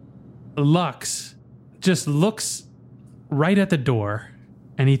 Lux just looks right at the door,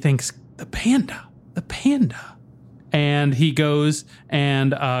 and he thinks, the panda. And he goes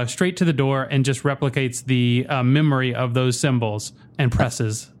and straight to the door and just replicates the memory of those symbols and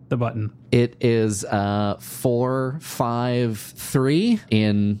presses the button. It is 453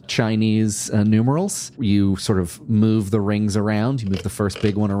 in Chinese numerals. You sort of move the rings around. You move the first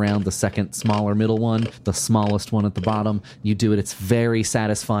big one around, the second smaller middle one, the smallest one at the bottom. You do it. It's very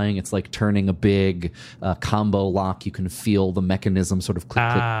satisfying. It's like turning a big combo lock. You can feel the mechanism sort of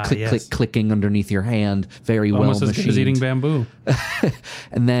clicking underneath your hand. Very well machined. Almost as good as eating bamboo.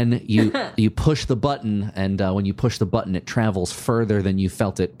 And then you push the button, and when you push the button, it travels further than you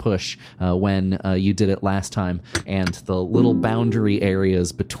felt it push when you did it last time, and the little boundary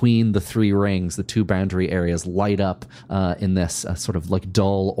areas between the three rings, the two boundary areas, light up in this sort of like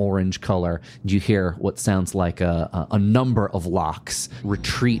dull orange color. You hear what sounds like a number of locks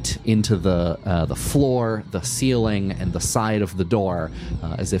retreat into the floor, the ceiling, and the side of the door,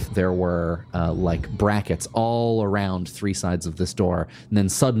 as if there were like brackets all around three sides of this door. And then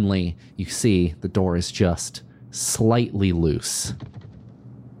suddenly you see the door is just slightly loose.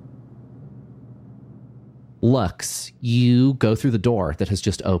 Lux, you go through the door that has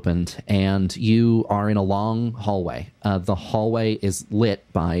just opened, and you are in a long hallway. The hallway is lit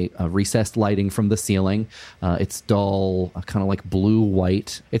by recessed lighting from the ceiling. It's dull, kind of like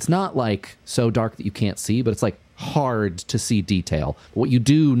blue-white. It's not like so dark that you can't see, but it's like hard to see detail. What you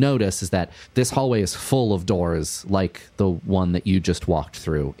do notice is that this hallway is full of doors like the one that you just walked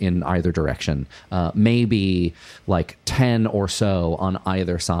through in either direction. Maybe like 10 or so on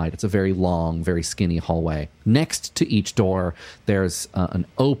either side. It's a very long, very skinny hallway. Next to each door, there's an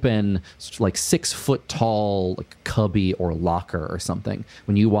open, like 6 foot tall, like cubby or locker or something.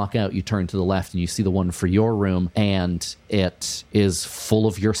 When you walk out, you turn to the left and you see the one for your room, and it is full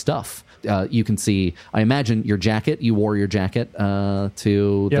of your stuff. You can see, I imagine, your jacket. You wore your jacket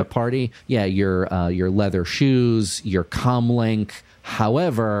to the party. Yeah, your leather shoes, your comlink.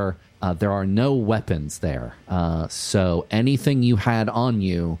 However, there are no weapons there. So anything you had on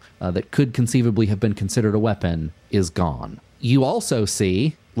you that could conceivably have been considered a weapon is gone. You also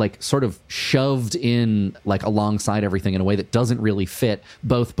see, like, sort of shoved in, like, alongside everything in a way that doesn't really fit,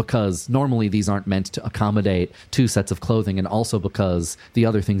 both because normally these aren't meant to accommodate 2 sets of clothing, and also because the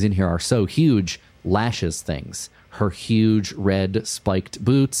other things in here are so huge. Lashes things. Her huge red spiked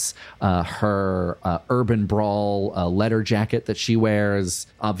boots, her Urban Brawl leather jacket that she wears.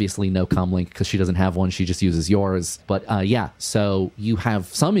 Obviously no comlink because she doesn't have one. She just uses yours. But yeah, so you have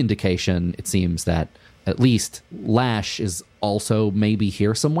some indication, it seems, that at least Lash is also maybe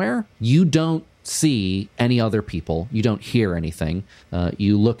here somewhere. You don't see any other people. You don't hear anything.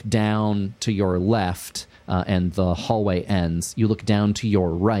 You look down to your left, and the hallway ends. You look down to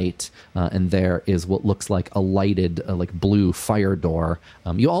your right, and there is what looks like a lighted, like blue fire door.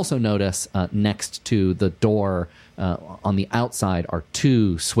 You also notice next to the door on the outside are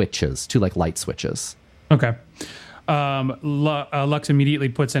 2 switches, 2 like light switches. Okay. Lux immediately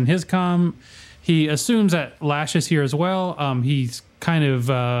puts in his comm. He assumes that Lash is here as well. He's kind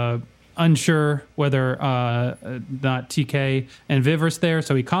of unsure whether not TK and Viv are there,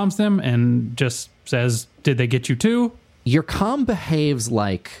 so he calms them and just says, "Did they get you too?" Your comm behaves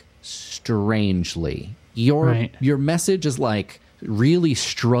like strangely. Your message is like really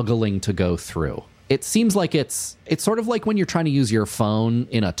struggling to go through. It seems like it's sort of like when you're trying to use your phone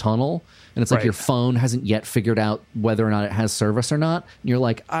in a tunnel, and it's like your phone hasn't yet figured out whether or not it has service or not. And you're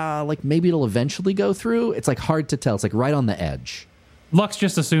like, maybe it'll eventually go through. It's like hard to tell. It's like right on the edge. Lux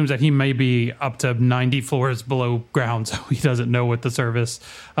just assumes that he may be up to 90 floors below ground, so he doesn't know what the service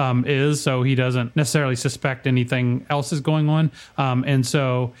is, so he doesn't necessarily suspect anything else is going on. And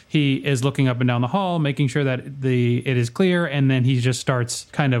so he is looking up and down the hall, making sure that it is clear, and then he just starts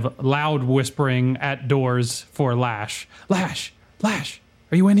kind of loud whispering at doors for Lash. Lash! Lash!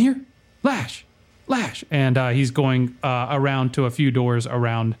 Are you in here? Lash! Lash! And he's going around to a few doors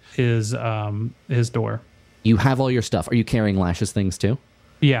around his door. You have all your stuff. Are you carrying Lash's things too?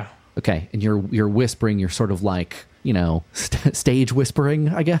 Yeah. Okay. And you're whispering. You're sort of like, stage whispering,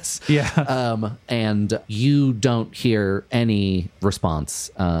 I guess. Yeah. And you don't hear any response.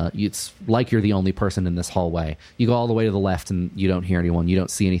 It's like you're the only person in this hallway. You go all the way to the left and you don't hear anyone. You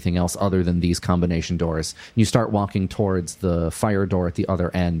don't see anything else other than these combination doors. You start walking towards the fire door at the other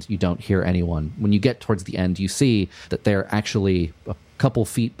end. You don't hear anyone. When you get towards the end, you see that they're actually couple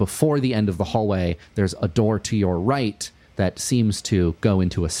feet before the end of the hallway, there's a door to your right that seems to go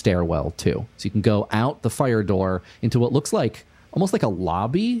into a stairwell too. So you can go out the fire door into what looks like almost like a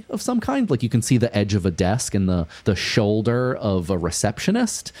lobby of some kind. Like you can see the edge of a desk and the shoulder of a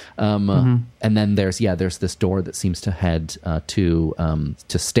receptionist. And then there's this door that seems to head to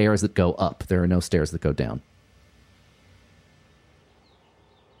stairs that go up. There are no stairs that go down.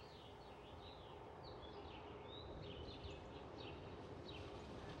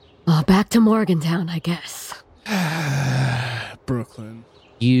 Back to Morgantown, I guess. Brooklyn.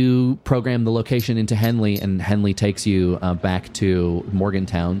 You program the location into Henley, and Henley takes you back to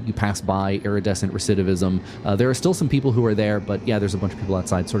Morgantown. You pass by Iridescent Recidivism. There are still some people who are there, but yeah, there's a bunch of people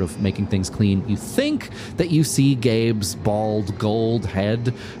outside sort of making things clean. You think that you see Gabe's bald gold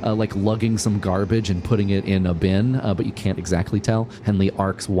head like lugging some garbage and putting it in a bin, but you can't exactly tell. Henley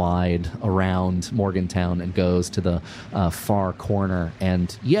arcs wide around Morgantown and goes to the far corner.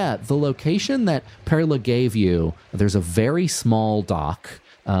 And yeah, the location that Perla gave you, there's a very small dock.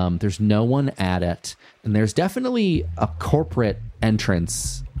 There's no one at it, and there's definitely a corporate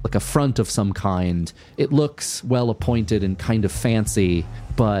entrance, like a front of some kind. It looks well appointed and kind of fancy,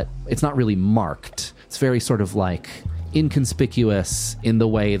 but it's not really marked. It's very sort of like inconspicuous in the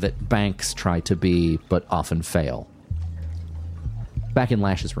way that banks try to be, but often fail. Back in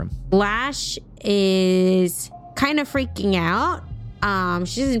Lash's room. Lash is kind of freaking out.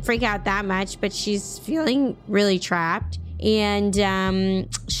 She doesn't freak out that much, but she's feeling really trapped. And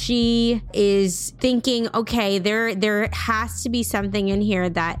she is thinking, okay, there has to be something in here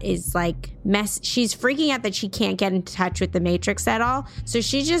that is like she's freaking out that she can't get in touch with the Matrix at all. So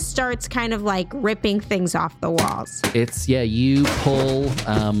she just starts kind of like ripping things off the walls. You pull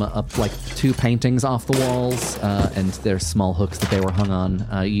up like two paintings off the walls, and there's small hooks that they were hung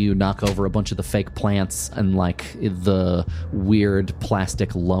on. You knock over a bunch of the fake plants, and like the weird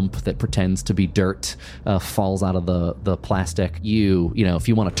plastic lump that pretends to be dirt falls out of the plastic. If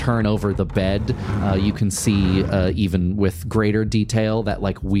you want to turn over the bed, you can see even with greater detail that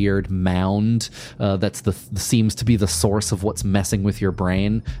like weird mound that's seems to be the source of what's messing with your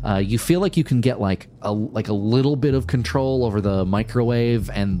brain. You feel like you can get like a little bit of control over the microwave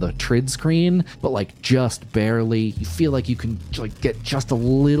and the trid screen, but like just barely. You feel like you can like get just a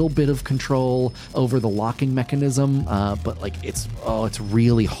little bit of control over the locking mechanism, but like it's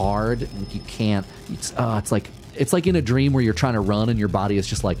really hard. And you can't. It's like in a dream where you're trying to run and your body is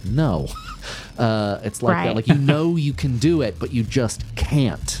just like, no. It's like that. Like, you can do it, but you just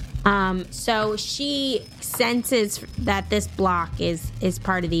can't. So she senses that this block is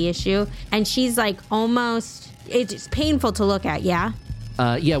part of the issue, and she's like it's painful to look at, yeah?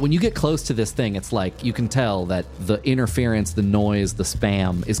 When you get close to this thing, it's like you can tell that the interference, the noise, the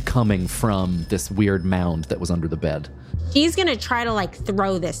spam is coming from this weird mound that was under the bed. She's gonna try to like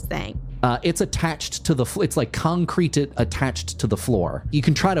throw this thing. It's attached to it's like concrete attached to the floor. You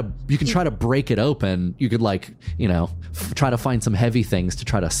can try to break it open. You could try to find some heavy things to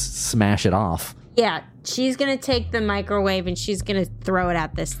try to smash it off. Yeah, she's gonna take the microwave and she's gonna throw it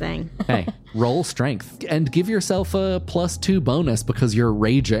at this thing. Hey, roll strength and give yourself a +2 bonus because you're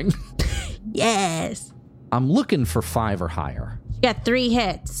raging. Yes. I'm looking for 5 or higher. You got 3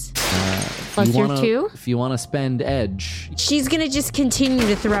 hits. Plus your 2? If you want to spend edge, She's going to just continue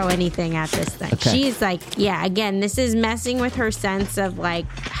to throw anything at this thing. Okay. She's like, yeah, again, this is messing with her sense of like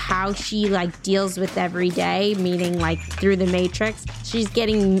how she like deals with every day, meaning like through the Matrix. She's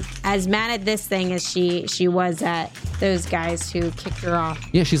getting as mad at this thing as she was at those guys who kicked her off.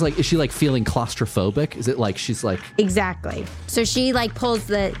 yeah, she's like, is she like feeling claustrophobic? Is it like she's like, Exactly. So she like pulls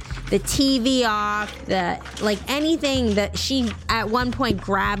the TV off, the like anything that she at one point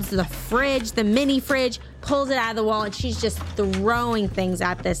grabs the fridge, the mini fridge, pulls it out of the wall, and she's just throwing things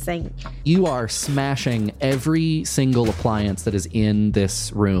at this thing. you are smashing every single appliance that is in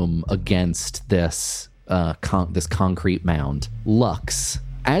this room against this this concrete mound. Lux,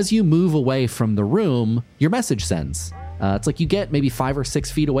 as you move away from the room, your message sends. It's like you get maybe 5 or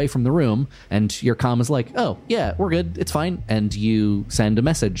 6 feet away from the room, and your comm is like, oh, yeah, we're good. It's fine. And you send a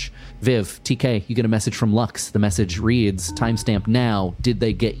message. Viv, TK, you get a message from Lux. The message reads, timestamp now, did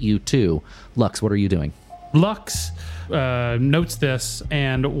they get you too? Lux, what are you doing? Lux notes this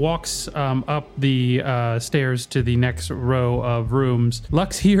and walks up the stairs to the next row of rooms.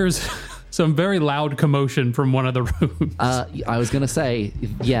 Lux hears some very loud commotion from one of the rooms. I was going to say,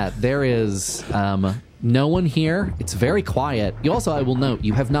 yeah, there is no one here. It's very quiet. You also, I will note,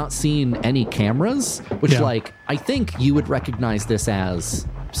 you have not seen any cameras, which, like, I think you would recognize this as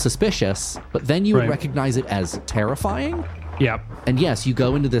suspicious, but then you would recognize it as terrifying. Yep. And yes, you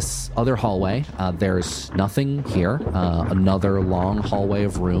go into this other hallway. There's nothing here. Another long hallway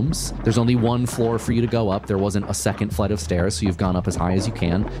of rooms. There's only one floor for you to go up. There wasn't a second flight of stairs, so you've gone up as high as you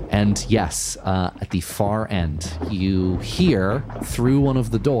can. And yes, at the far end, you hear through one of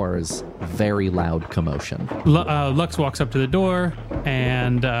the doors very loud commotion. Lux walks up to the door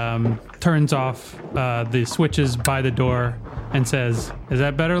and turns off the switches by the door and says, "Is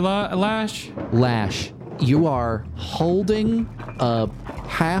that better, Lash?" Lash, you are holding a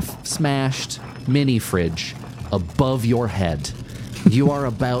half-smashed mini fridge above your head. You are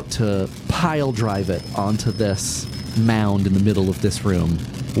about to pile drive it onto this mound in the middle of this room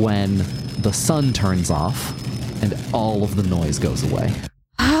when the sun turns off and all of the noise goes away.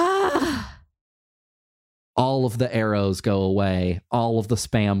 All of the arrows go away. All of the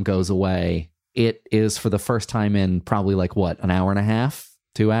spam goes away. It is, for the first time in probably like, what, an hour and a half?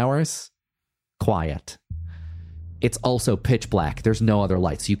 2 hours? Quiet. It's also pitch black. There's no other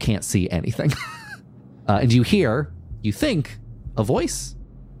lights. You can't see anything. And you hear, you think, a voice.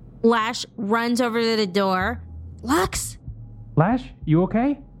 Lash runs over to the door. Lux? Lash, you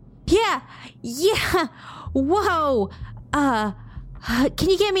okay? Yeah. Whoa. Can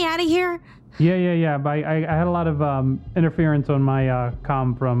you get me out of here? Yeah. But I had a lot of interference on my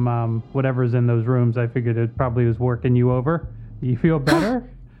comm from whatever's in those rooms. I figured it probably was working you over. You feel better?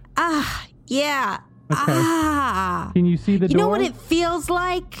 Yeah. Okay. Can you see the door? You know what it feels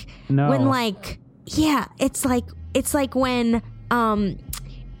like? No. When like, yeah, it's like when it's like when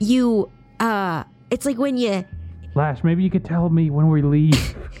you. Lash, maybe you could tell me when we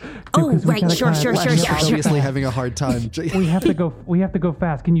leave. Oh, right, sure. Obviously having a hard time. We have to go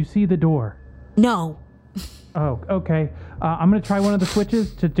fast. Can you see the door? No. Oh, okay. I'm gonna try one of the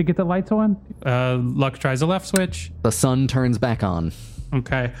switches to get the lights on. Lux tries the left switch. The sun turns back on.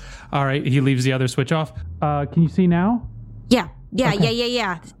 Okay. All right. He leaves the other switch off. Can you see now? Yeah. Okay.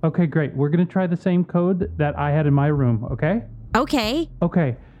 Yeah. Okay, great. We're gonna try the same code that I had in my room. Okay.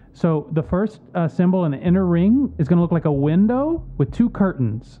 Okay. So the first symbol in the inner ring is gonna look like a window with 2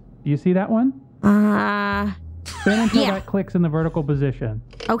 curtains. Do you see that one? Spin until that clicks in the vertical position.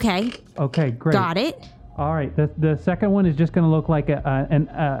 Okay. Okay, great. Got it. All right. The second one is just gonna look like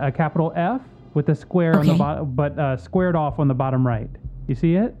a capital F with a square on the bottom, but squared off on the bottom right. You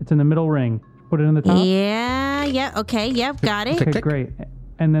see it? It's in the middle ring. Put it in the top. Yeah. Okay. Yep. Got it. Okay, great.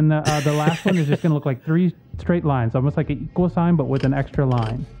 And then the last one is just going to look like 3 straight lines, almost like an equal sign, but with an extra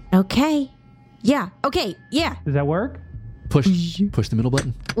line. Okay. Yeah. Okay. Yeah. Does that work? Push the middle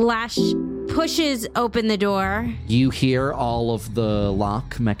button. Lash pushes open the door. You hear all of the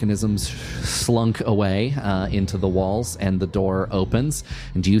lock mechanisms slunk away into the walls, and the door opens.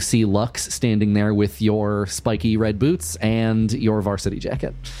 And you see Lux standing there with your spiky red boots and your varsity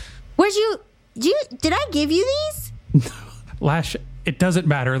jacket. Did I give you these? Lash, it doesn't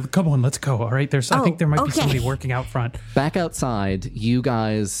matter. Come on, let's go. All right. I think there might be somebody working out front. Back outside, you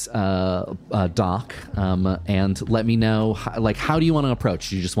guys dock and let me know. How do you want to approach?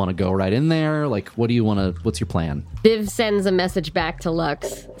 Do you just want to go right in there? What's your plan? Viv sends a message back to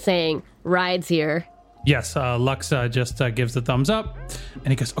Lux saying, "Ride's here." Yes, Lux just gives the thumbs up, and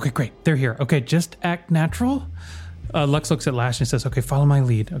he goes, "Okay, great. They're here. Okay, just act natural. Lux looks at Lash and says, okay, follow my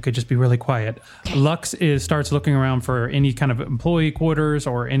lead. Okay, just be really quiet. Lux starts looking around for any kind of employee quarters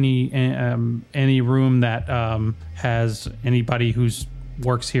or any room that has anybody who's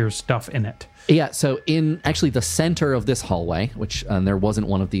works here stuff in it. Yeah, so in actually the center of this hallway, which there wasn't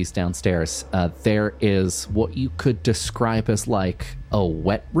one of these downstairs, there is what you could describe as like a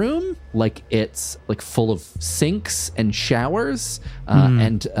wet room. Like it's like full of sinks and showers.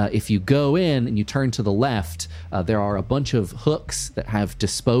 And if you go in and you turn to the left, there are a bunch of hooks that have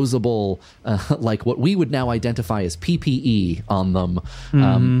disposable, like what we would now identify as PPE on them.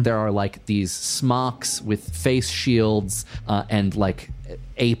 There are like these smocks with face shields and like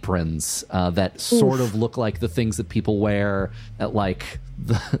aprons that sort of look like the things that people wear at like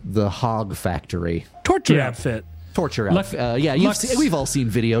the hog factory. Torture outfit. Torture outfit. We've all seen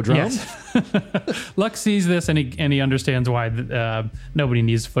Videodrome. Yes. Lux sees this and he understands why nobody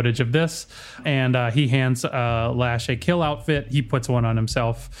needs footage of this. And he hands Lash a kill outfit. He puts one on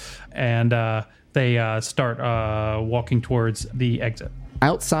himself. And they start walking towards the exit.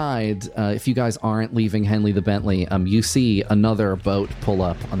 Outside, if you guys aren't leaving Henley the Bentley, you see another boat pull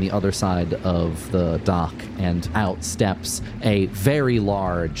up on the other side of the dock, and out steps a very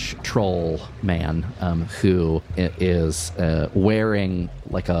large troll man who is wearing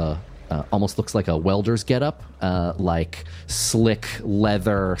like almost looks like a welder's getup, like slick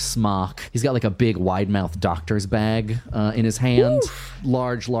leather smock. He's got like a big wide-mouthed doctor's bag in his hand. Oof.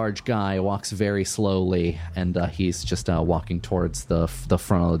 Large guy, walks very slowly, and he's just walking towards the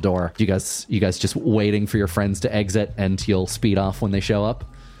front of the door. You guys just waiting for your friends to exit, and you'll speed off when they show up?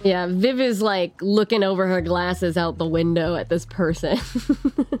 Yeah, Viv is like looking over her glasses out the window at this person.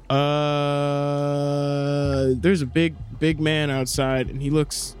 There's a big man outside, and he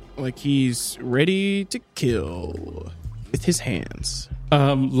looks like he's ready to kill with his hands.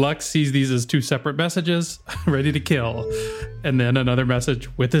 Lux sees these as two separate messages, ready to kill, and then another message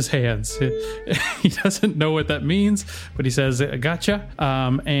with his hands. He doesn't know what that means, but he says, gotcha.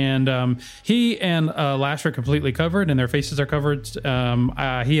 He and Lash are completely covered, and their faces are covered.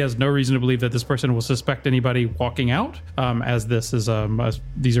 He has no reason to believe that this person will suspect anybody walking out, as this is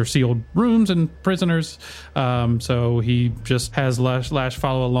these are sealed rooms and prisoners. So he just has Lash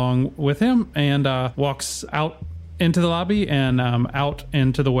follow along with him and walks out into the lobby and out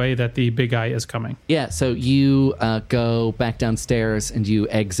into the way that the big guy is coming. Yeah, so you go back downstairs and you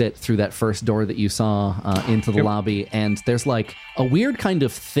exit through that first door that you saw into the lobby, and there's like a weird kind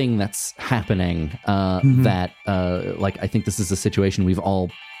of thing that's happening that like I think this is a situation we've all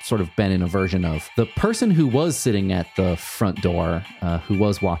sort of been in a version of. The person who was sitting at the front door, who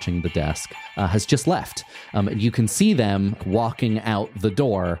was watching the desk, has just left. And you can see them walking out the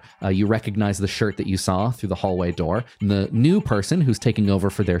door. You recognize the shirt that you saw through the hallway door. And the new person who's taking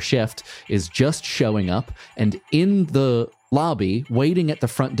over for their shift is just showing up. And in the lobby, waiting at the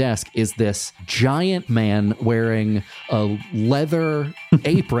front desk, is this giant man wearing a leather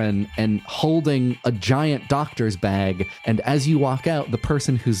apron and holding a giant doctor's bag. And as you walk out, the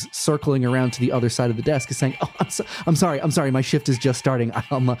person who's circling around to the other side of the desk is saying, "Oh, I'm sorry, my shift is just starting.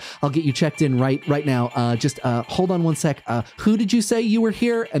 I'll get you checked in right now. Just hold on one sec. Who did you say you were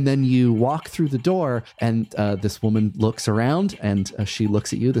here?" And then you walk through the door, and this woman looks around, and she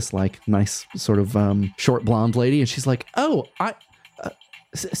looks at you, this like nice sort of short blonde lady, and she's like, "Oh,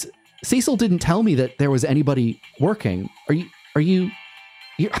 Cecil didn't tell me that there was anybody working. Are you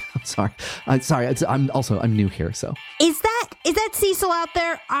I'm sorry. I'm new here, so. Is that Cecil out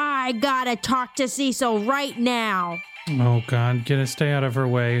there? I gotta talk to Cecil right now. Oh God, stay out of her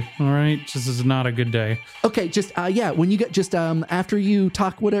way. All right, this is not a good day. Okay, just when you get after you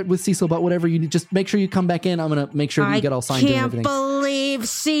talk with Cecil about whatever you need, just make sure you come back in. I'm gonna make sure that you get all signed in and everything. I can't believe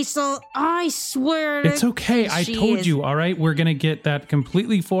Cecil. I swear. It's okay. I told you. All right, we're gonna get that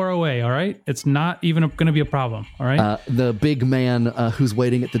completely far away. All right, it's not even gonna be a problem. All right. The big man who's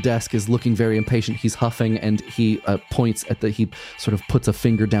waiting at the desk is looking very impatient. He's huffing and he points at he sort of puts a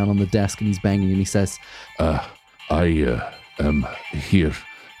finger down on the desk and he's banging and he says, I am here.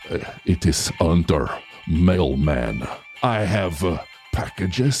 It is under mailman. I have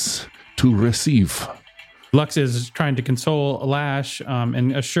packages to receive. Lux is trying to console Lash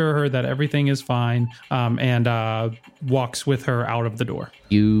and assure her that everything is fine, and walks with her out of the door.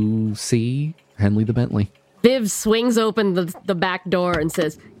 You see Henley the Bentley. Viv swings open the back door and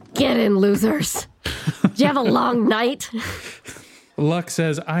says, "Get in, losers. Did you have a long night?" Lux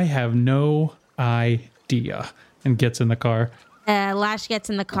says, "I have no idea," and gets in the car. Lash gets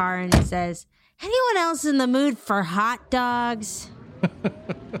in the car and says, "Anyone else in the mood for hot dogs?"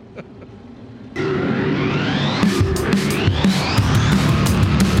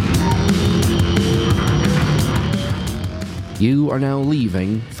 You are now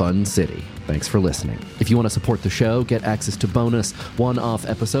leaving Fun City. Thanks for listening. If you want to support the show, get access to bonus one-off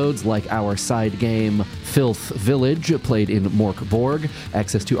episodes like our side game Filth Village, played in Mork Borg,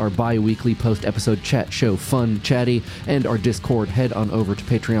 access to our bi-weekly post-episode chat show Fun Chatty, and our Discord. Head on over to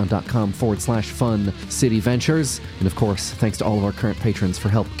patreon.com/Fun City Ventures. And of course, thanks to all of our current patrons for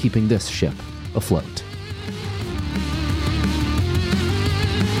help keeping this ship afloat.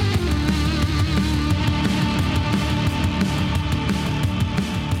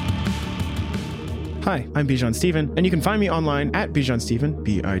 Hi, I'm Bijan Stephen, and you can find me online at Bijan Stephen,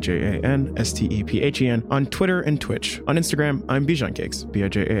 BIJANSTEPHEN, on Twitter and Twitch. On Instagram, I'm Bijan Cakes,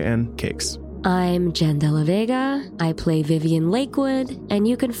 BIJAN Cakes. I'm Jen De La Vega. I play Vivian Lakewood, and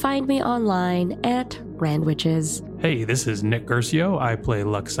you can find me online at Randwiches. Hey, this is Nick Guercio. I play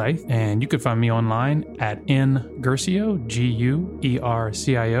Luxcythe, and you can find me online at nGuercio,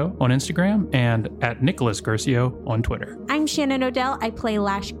 GUERCIO, on Instagram, and at Nicholas Guercio on Twitter. I'm Shannon O'Dell. I play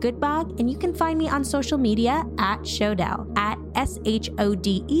Lash Goodbog, and you can find me on social media at Shodell, at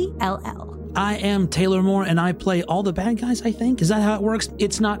SHODELL. I am Taylor Moore, and I play all the bad guys, I think. Is that how it works?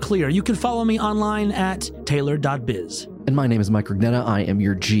 It's not clear. You can follow me online at taylor.biz. And my name is Mike Rugnetta. I am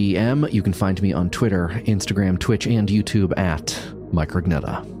your GM. You can find me on Twitter, Instagram, Twitch, and YouTube at Mike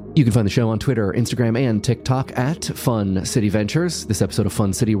Rugnetta. You can find the show on Twitter, Instagram, and TikTok at Fun City Ventures. This episode of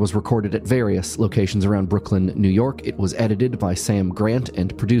Fun City was recorded at various locations around Brooklyn, New York. It was edited by Sam Grant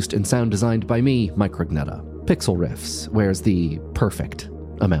and produced and sound designed by me, Mike Rugnetta. Pixel Riffs wears the perfect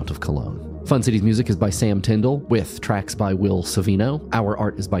amount of cologne. Fun City's music is by Sam Tyndall, with tracks by Will Savino. Our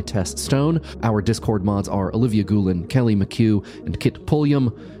art is by Tess Stone. Our Discord mods are Olivia Goulin, Kelly McHugh, and Kit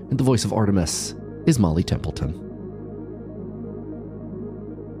Pulliam. And the voice of Artemis is Molly Templeton.